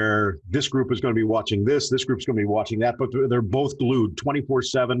point where this group is going to be watching this group's going to be watching that, but they're both glued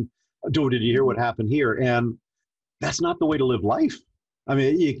 24/7. Did you hear what happened here? And that's not the way to live life. I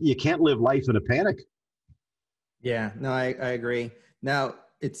mean, you can't live life in a panic. Yeah, no, I agree. Now,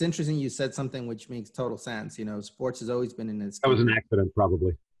 it's interesting you said something which makes total sense. You know, sports has always been an escape. That was an accident,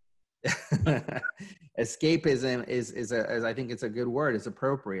 probably. Escapism is I think it's a good word. It's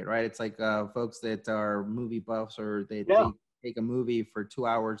appropriate, right? It's like folks that are movie buffs or they take a movie for 2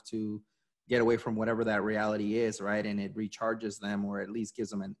 hours to get away from whatever that reality is, right? And it recharges them, or at least gives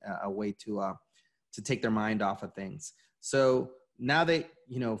them a way to take their mind off of things. So now they,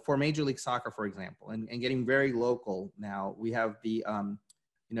 you know, for Major League Soccer, for example, and getting very local now, we have the,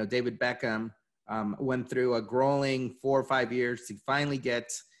 you know, David Beckham went through a grueling 4 or 5 years to finally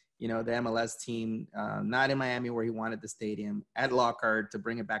get, you know, the MLS team, not in Miami where he wanted the stadium, at Lockhart, to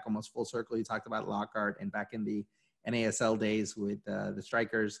bring it back almost full circle. You talked about Lockhart and back in the NASL days with the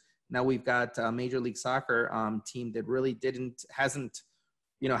Strikers. Now we've got a Major League Soccer team that really hasn't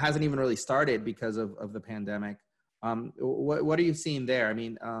even really started because of the pandemic. What are you seeing there? I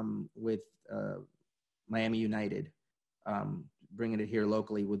mean, with Miami United, bringing it here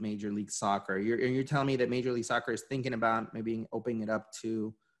locally with Major League Soccer, you're telling me that Major League Soccer is thinking about maybe opening it up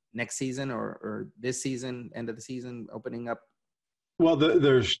to next season or this season, end of the season, opening up? Well,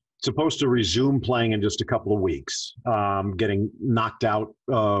 they're supposed to resume playing in just a couple of weeks, getting knocked out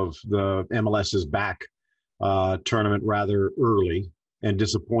of the MLS's back tournament rather early and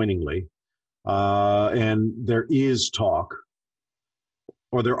disappointingly. And there is talk,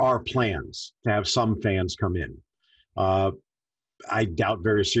 or there are plans to have some fans come in. I doubt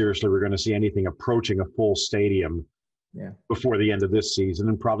very seriously we're going to see anything approaching a full stadium before the end of this season,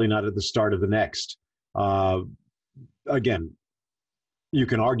 and probably not at the start of the next. Again, you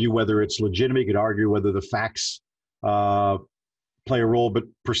can argue whether it's legitimate. You could argue whether the facts play a role, but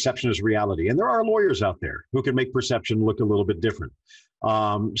perception is reality. And there are lawyers out there who can make perception look a little bit different.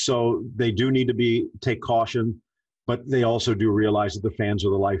 So they do need to take caution, but they also do realize that the fans are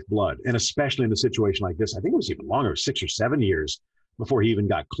the lifeblood. And especially in a situation like this, I think it was even longer, 6 or 7 years before he even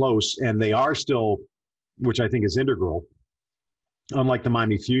got close. And they are still, which I think is integral, unlike the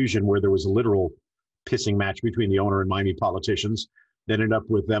Miami Fusion, where there was a literal pissing match between the owner and Miami politicians that ended up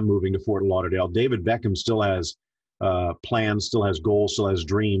with them moving to Fort Lauderdale. David Beckham still has plans, still has goals, still has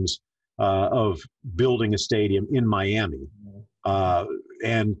dreams of building a stadium in Miami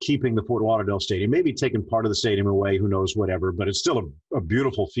and keeping the Fort Lauderdale stadium, maybe taking part of the stadium away, who knows, whatever, but it's still a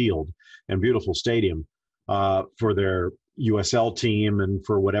beautiful field and beautiful stadium for their USL team and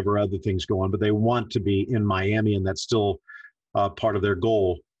for whatever other things go on. But they want to be in Miami, and that's still part of their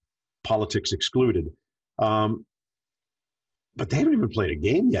goal, politics excluded. But they haven't even played a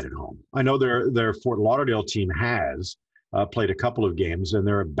game yet at home. I know their Fort Lauderdale team has played a couple of games, and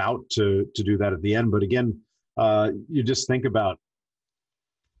they're about to do that at the end. But again, you just think about,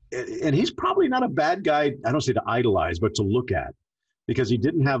 and he's probably not a bad guy, I don't say to idolize, but to look at, because he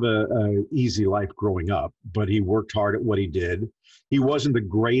didn't have a easy life growing up, but he worked hard at what he did. He wasn't the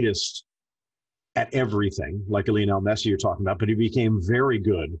greatest at everything, like Lionel Messi you're talking about, but he became very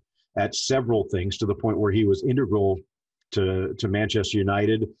good at several things to the point where he was integral to Manchester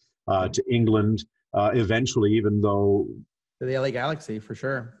United, to England, eventually, even though to the LA Galaxy for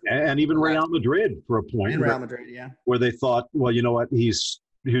sure, and even Real Madrid for a point. And Real Madrid, where they thought, well, you know what, he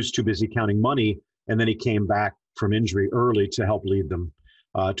was too busy counting money, and then he came back from injury early to help lead them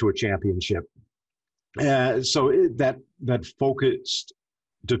to a championship. So that focused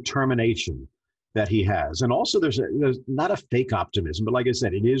determination that he has, and also there's not a fake optimism, but like I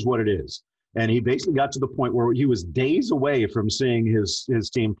said, it is what it is. And he basically got to the point where he was days away from seeing his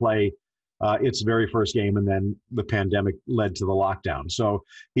team play its very first game, and then the pandemic led to the lockdown. So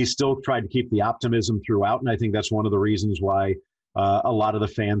he still tried to keep the optimism throughout, and I think that's one of the reasons why a lot of the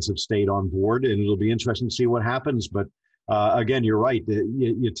fans have stayed on board, and it'll be interesting to see what happens. But again, you're right.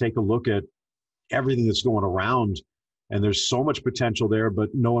 You take a look at everything that's going around, and there's so much potential there, but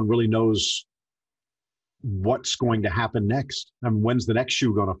no one really knows what's going to happen next. I mean, when's the next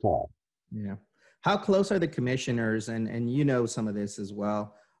shoe going to fall? Yeah. How close are the commissioners, and you know some of this as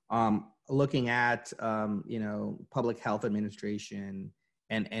well, looking at, Public Health Administration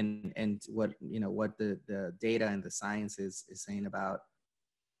and what, what the data and the science is saying about,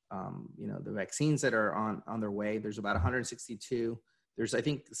 the vaccines that are on their way. There's about 162. There's, I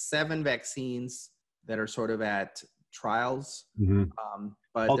think, 7 vaccines that are sort of at trials. Mm-hmm.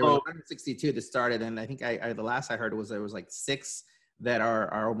 But there were 162 that started, and I think the last I heard was there was like 6 that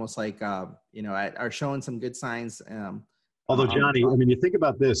are almost like are showing some good signs. Although, Johnny, I mean, you think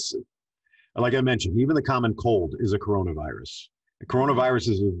about this, like I mentioned, even the common cold is a coronavirus. The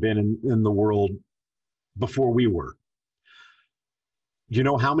coronaviruses have been in the world before we were. Do you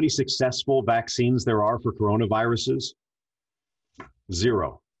know how many successful vaccines there are for coronaviruses?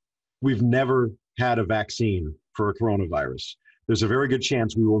 0. We've never had a vaccine for a coronavirus. There's a very good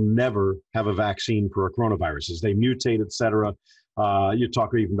chance we will never have a vaccine for a coronavirus. As they mutate, et cetera. You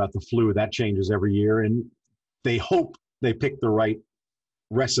talk even about the flu, that changes every year. And they hope they pick the right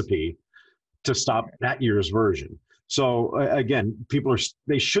recipe to stop that year's version. So again,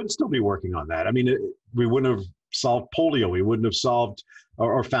 they should still be working on that. I mean, we wouldn't have solved polio. We wouldn't have solved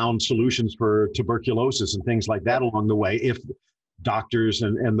or found solutions for tuberculosis and things like that along the way if doctors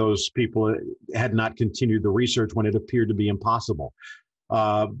and those people had not continued the research when it appeared to be impossible.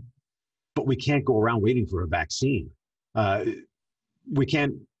 But we can't go around waiting for a vaccine. We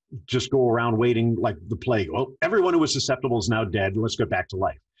can't just go around waiting like the plague. Well, everyone who was susceptible is now dead. Let's get back to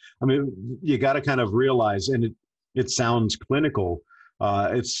life. I mean, you got to kind of realize, and it sounds clinical,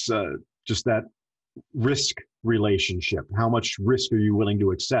 it's just that risk relationship. How much risk are you willing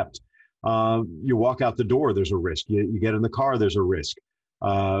to accept? You walk out the door, there's a risk. You get in the car, there's a risk.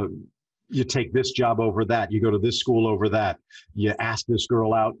 You take this job over that. You go to this school over that. You ask this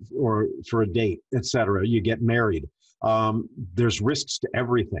girl out or for a date, et cetera. You get married. There's risks to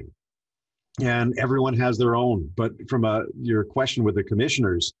everything. And everyone has their own. But from your question with the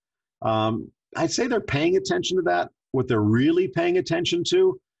commissioners, I'd say they're paying attention to that. What they're really paying attention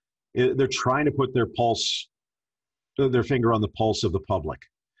to, they're trying to put their finger on the pulse of the public.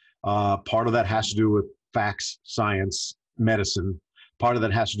 Part of that has to do with facts, science, medicine. Part of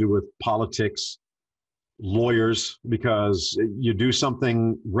that has to do with politics, lawyers, because you do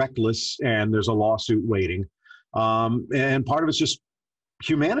something reckless and there's a lawsuit waiting. And part of it's just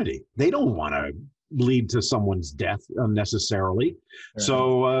humanity. They don't want to lead to someone's death unnecessarily. Right.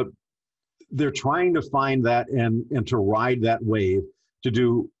 So they're trying to find that and to ride that wave to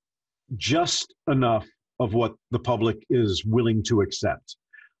do just enough of what the public is willing to accept.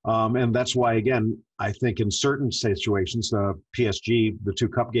 And that's why, again, I think in certain situations, PSG, the 2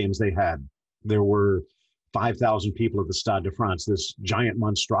 cup games they had, there were 5,000 people at the Stade de France, this giant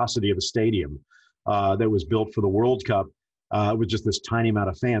monstrosity of a stadium that was built for the World Cup with just this tiny amount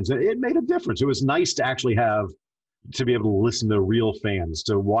of fans. It made a difference. It was nice to actually to be able to listen to real fans,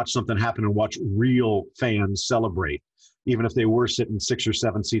 to watch something happen and watch real fans celebrate, even if they were sitting 6 or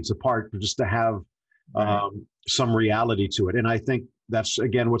 7 seats apart, but just to have some reality to it. And I think that's,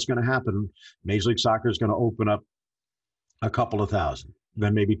 again, what's going to happen. Major League Soccer is going to open up a couple of thousand,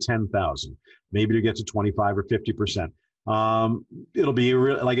 then maybe 10,000, maybe to get to 25 or 50%. It'll be,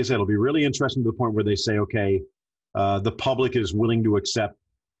 like I said, it'll be really interesting to the point where they say, okay, the public is willing to accept.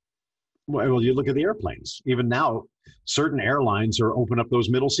 Well, you look at the airplanes. Even now, certain airlines are opening up those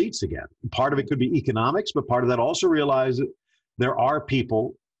middle seats again. Part of it could be economics, but part of that also realize that there are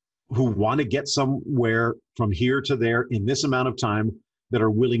people who want to get somewhere from here to there in this amount of time that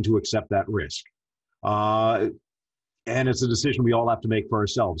are willing to accept that risk. And it's a decision we all have to make for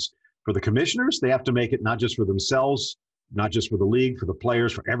ourselves. For the commissioners, they have to make it not just for themselves, not just for the league, for the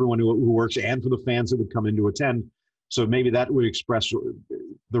players, for everyone who works, and for the fans that would come in to attend. So maybe that would express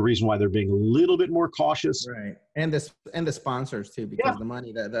the reason why they're being a little bit more cautious. Right. And the sponsors too, because the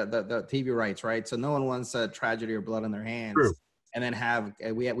money, the TV rights, right? So no one wants a tragedy or blood on their hands. True. And then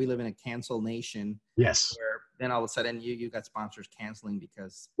we live in a cancel nation. Yes. Where then all of a sudden you got sponsors canceling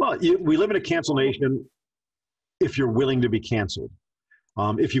because. Well, we live in a cancel nation if you're willing to be canceled.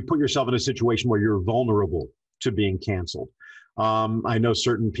 If you put yourself in a situation where you're vulnerable to being canceled. I know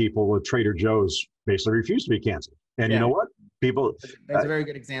certain people at Trader Joe's basically refuse to be canceled. And you know what? People. That's a very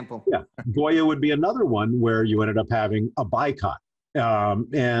good example. Yeah. Goya would be another one where you ended up having a boycott.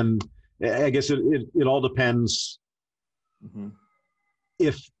 And I guess it all depends. Mm-hmm.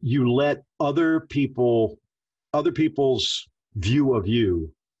 If you let other people's view of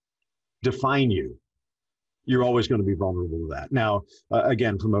you define you, you're always going to be vulnerable to that. Now,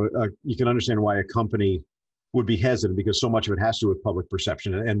 again, you can understand why a company would be hesitant because so much of it has to do with public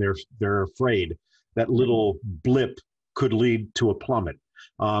perception, and they're afraid that little blip could lead to a plummet.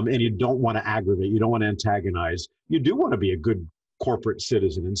 And you don't want to aggravate. You don't want to antagonize. You do want to be a good corporate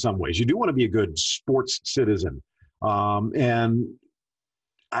citizen in some ways. You do want to be a good sports citizen. And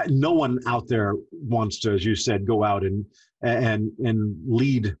no one out there wants to, as you said, go out and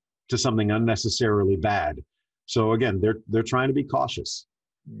lead to something unnecessarily bad. So again, they're trying to be cautious.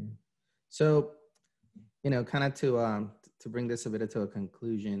 Yeah. So, kind of to bring this a bit to a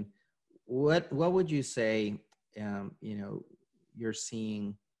conclusion, what would you say, you're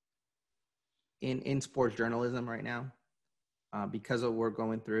seeing in sports journalism right now, because of what we're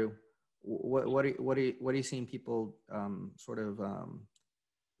going through? What are you seeing people sort of, I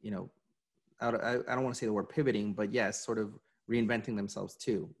don't want to say the word pivoting, but yes, sort of reinventing themselves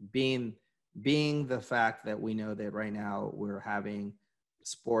too, being the fact that we know that right now we're having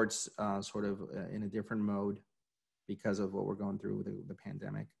sports sort of in a different mode because of what we're going through with the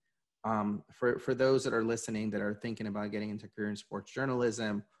pandemic. For those that are listening that are thinking about getting into career in sports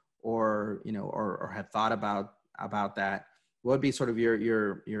journalism, or have thought about that, what would be sort of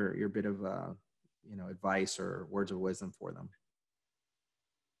your bit of advice or words of wisdom for them?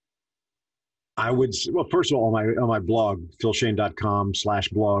 Well, first of all, on my blog,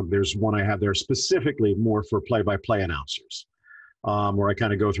 philshane.com/blog, there's one I have there specifically more for play-by-play announcers, where I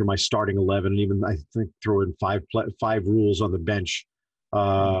kind of go through my starting 11, and even I think throw in five rules on the bench.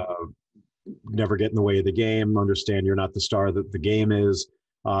 Never get in the way of the game. Understand you're not the star that the game is.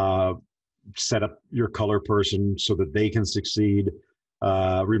 Set up your color person so that they can succeed.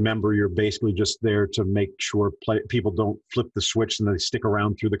 Remember, you're basically just there to make sure people don't flip the switch and they stick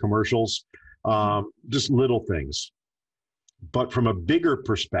around through the commercials. Just little things. But from a bigger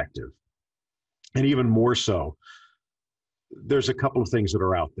perspective, and even more so, there's a couple of things that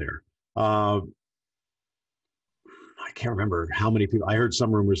are out there. I can't remember how many people. I heard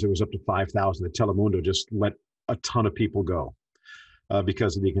some rumors it was up to 5,000 that Telemundo just let a ton of people go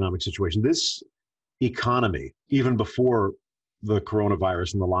because of the economic situation. This economy, even before the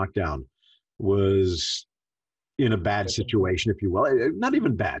coronavirus and the lockdown, was in a bad situation, if you will. Not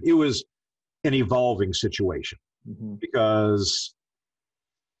even bad. It was an evolving situation, because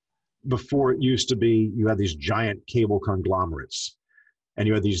before it used to be, you had these giant cable conglomerates and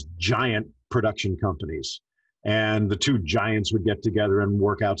you had these giant production companies, and the two giants would get together and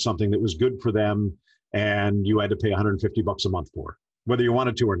work out something that was good for them, and you had to pay $150 a month for, whether you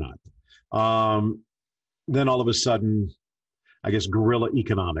wanted to or not. Then all of a sudden, I guess, guerrilla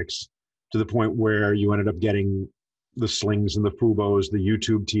economics, to the point where you ended up getting the Slings and the Fubos, the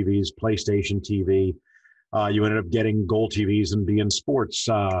YouTube TVs, PlayStation TV. You ended up getting Gold TVs and beIN Sports.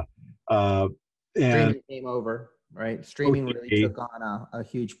 Streaming came over, right? Streaming really took on a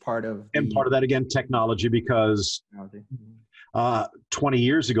huge part of and part of that, again, technology, because 20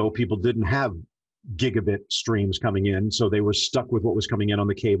 years ago, people didn't have gigabit streams coming in, so they were stuck with what was coming in on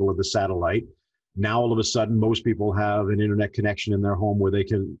the cable or the satellite. Now, all of a sudden, most people have an internet connection in their home where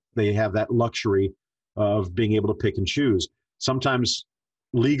they have that luxury of being able to pick and choose. Sometimes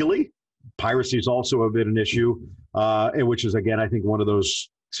legally, piracy is also a bit an issue, which is, again, I think one of those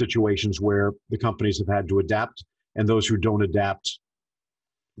situations where the companies have had to adapt, and those who don't adapt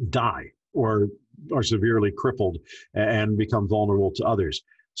die or are severely crippled and become vulnerable to others.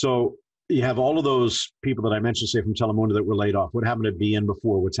 So you have all of those people that I mentioned, say, from Telemundo, that were laid off. What happened at beIN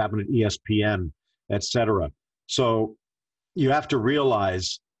before? What's happened at ESPN, et cetera. So you have to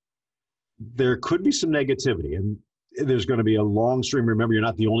realize there could be some negativity, and there's going to be a long stream. Remember, you're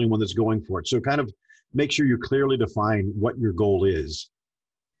not the only one that's going for it. So kind of make sure you clearly define what your goal is,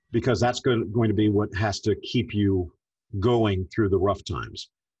 because that's going to be what has to keep you going through the rough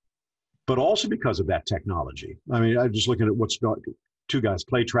times. But also because of that technology. I mean, I'm just looking at two guys,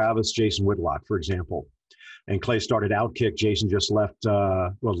 Clay Travis, Jason Whitlock, for example. And Clay started Outkick. Jason just left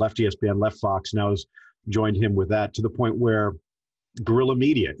ESPN, left Fox, now has joined him with that, to the point where guerrilla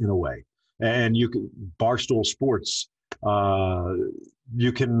media, in a way. And you can, Barstool Sports,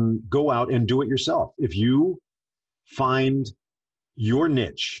 you can go out and do it yourself. If you find your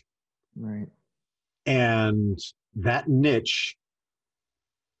niche, right, and that niche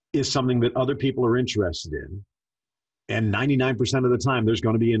is something that other people are interested in, and 99% of the time, there's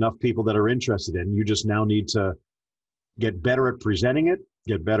going to be enough people that are interested in, you just now need to get better at presenting it,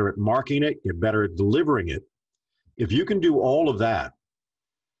 get better at marketing it, get better at delivering it. If you can do all of that,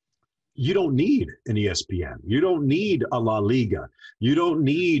 you don't need an ESPN. You don't need a La Liga. You don't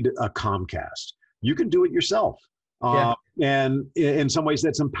need a Comcast. You can do it yourself. Yeah. And in some ways,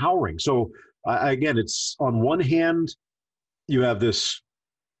 that's empowering. So again, it's on one hand, you have this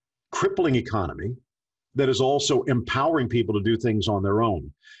crippling economy that is also empowering people to do things on their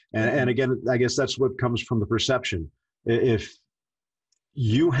own. And again, I guess that's what comes from the perception. If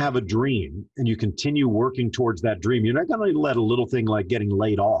you have a dream and you continue working towards that dream, you're not going to let a little thing like getting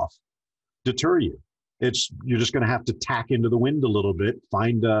laid off deter you. you're just going to have to tack into the wind a little bit,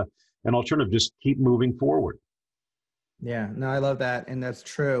 find an alternative, just keep moving forward. Yeah, no, I love that. And that's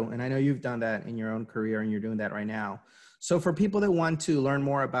true. And I know you've done that in your own career and you're doing that right now. So for people that want to learn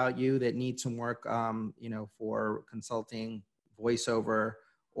more about you, that need some work, for consulting, voiceover,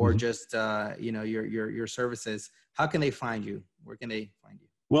 or just, your services, how can they find you? Where can they find you?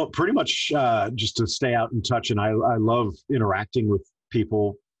 Well, pretty much just to stay out in touch. And I love interacting with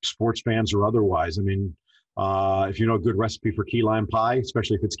people, sports fans or otherwise. I mean, if you know a good recipe for key lime pie,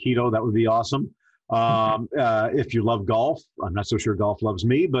 especially if it's keto, that would be awesome. If you love golf, I'm not so sure golf loves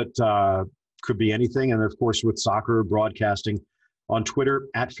me, but could be anything. And of course, with soccer broadcasting on Twitter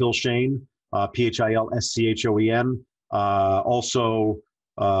at Phil Schoen, PHILSCHOEN. Also,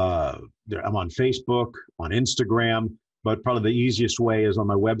 I'm on Facebook, on Instagram, but probably the easiest way is on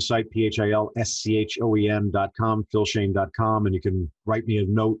my website, PHILSCHOEN.com, philschoen.com. And you can write me a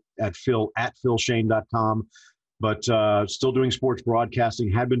note at phil@philschoen.com. But still doing sports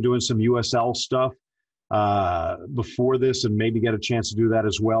broadcasting, had been doing some USL stuff before this, and maybe get a chance to do that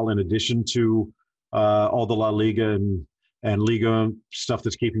as well, in addition to all the La Liga and Liga stuff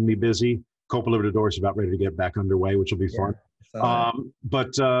that's keeping me busy. Copa Libertadores is about ready to get back underway, which will be fun.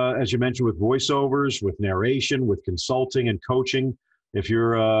 But as you mentioned, with voiceovers, with narration, with consulting and coaching, if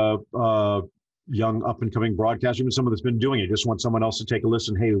you're a young up-and-coming broadcaster, even someone that's been doing it, just want someone else to take a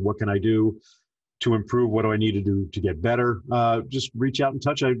listen, hey, what can I do to improve? What do I need to do to get better? Just reach out and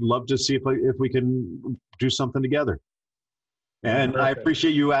touch. I'd love to see if we can do something together. And I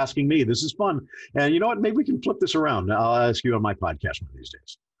appreciate you asking me. This is fun. And you know what? Maybe we can flip this around. I'll ask you on my podcast one of these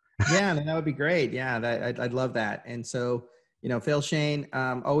days. Yeah, that would be great. Yeah, I'd love that. And so, Phil Schoen,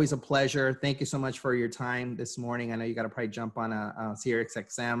 always a pleasure. Thank you so much for your time this morning. I know you got to probably jump on a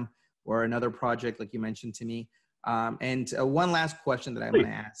SiriusXM or another project like you mentioned to me. And one last question that I want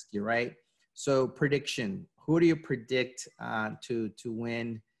to ask you, right? So prediction, who do you predict to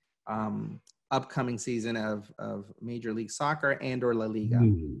win upcoming season of Major League Soccer and or La Liga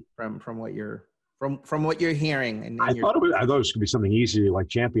from what you're hearing? And I thought it was going to be something easy like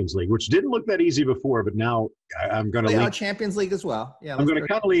Champions League, which didn't look that easy before, but now I'm going to lean Champions League as well. Yeah, I'm going to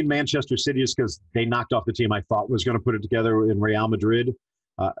kind of lean Manchester City just because they knocked off the team I thought was going to put it together in Real Madrid,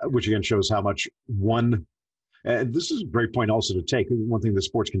 which again shows how much one. This is a great point also to take. One thing that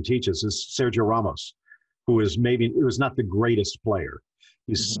sports can teach us is Sergio Ramos, who is it was not the greatest player.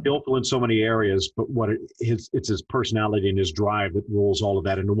 He's skillful in so many areas, but it's his personality and his drive that rolls all of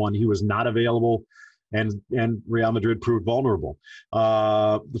that into one. He was not available, and Real Madrid proved vulnerable.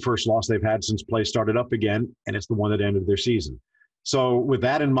 The first loss they've had since play started up again, and it's the one that ended their season. So with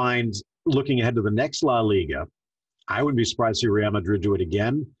that in mind, looking ahead to the next La Liga, I wouldn't be surprised to see Real Madrid do it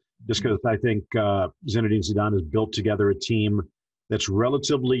again, just because I think Zinedine Zidane has built together a team that's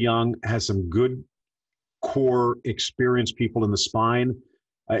relatively young, has some good core experienced people in the spine.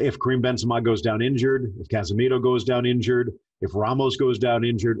 If Karim Benzema goes down injured, if Casemiro goes down injured, if Ramos goes down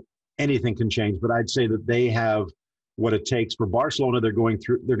injured, anything can change. But I'd say that they have what it takes. For Barcelona, they're going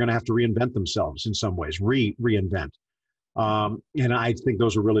to have to reinvent themselves in some ways, reinvent. And I think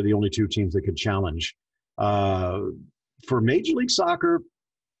those are really the only two teams that could challenge. For Major League Soccer,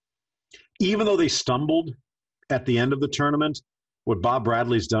 even though they stumbled at the end of the tournament, what Bob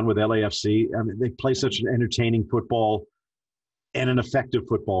Bradley's done with LAFC, I mean, they play such an entertaining football and an effective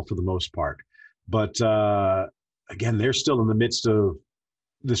football for the most part. But again, they're still in the midst of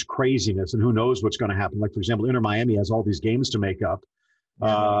this craziness, and who knows what's going to happen. Like, for example, Inter Miami has all these games to make up.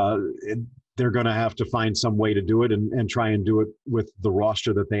 They're going to have to find some way to do it and try and do it with the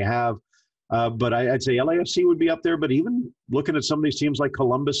roster that they have. But I'd say LAFC would be up there. But even looking at some of these teams like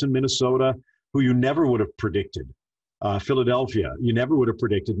Columbus and Minnesota, who you never would have predicted, Philadelphia, you never would have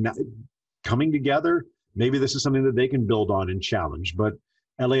predicted. Now, coming together, maybe this is something that they can build on and challenge. But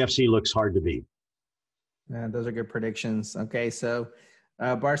LAFC looks hard to beat. Yeah, those are good predictions. Okay, so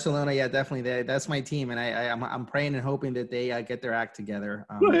Barcelona, yeah, definitely. That's my team, and I'm praying and hoping that they get their act together.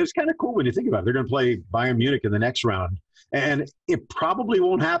 Well, it's kind of cool when you think about it. They're going to play Bayern Munich in the next round, and it probably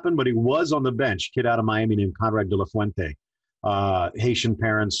won't happen, but he was on the bench, kid out of Miami named Conrad de la Fuente, Haitian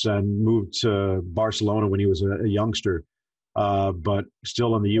parents, and moved to Barcelona when he was a youngster, but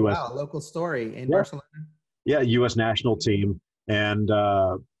still in the U.S. Wow, local story in Barcelona. Yeah, U.S. national team, and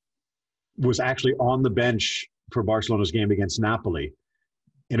was actually on the bench for Barcelona's game against Napoli.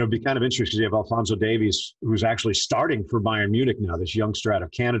 And it would be kind of interesting because you have Alphonso Davies, who's actually starting for Bayern Munich now, this youngster out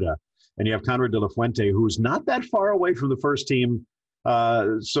of Canada. And you have Conrad de la Fuente, who's not that far away from the first team.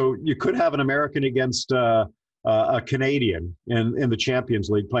 So you could have an American against a Canadian in the Champions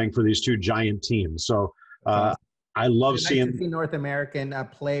League playing for these two giant teams. So I love seeing North American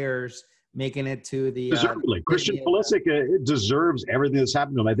players making it to the Deservedly. Christian Pulisic deserves everything that's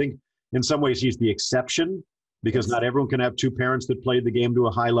happened to him. I think in some ways he's the exception because not everyone can have two parents that played the game to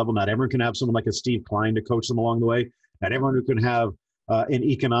a high level. Not everyone can have someone like a Steve Klein to coach them along the way. Not everyone who can have an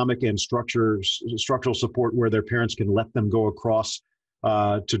economic and structural support where their parents can let them go across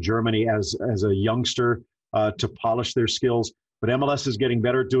to Germany as a youngster to polish their skills. But MLS is getting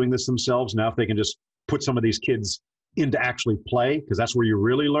better at doing this themselves. Now, if they can just put some of these kids into actually play, because that's where you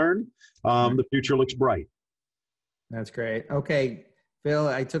really learn, the future looks bright. That's great. Okay, Phil,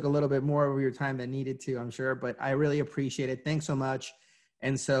 I took a little bit more of your time than needed to, I'm sure, but I really appreciate it. Thanks so much.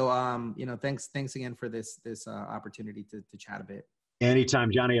 And so, thanks again for this opportunity to chat a bit.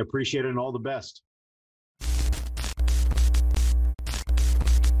 Anytime, Johnny. I appreciate it, and all the best.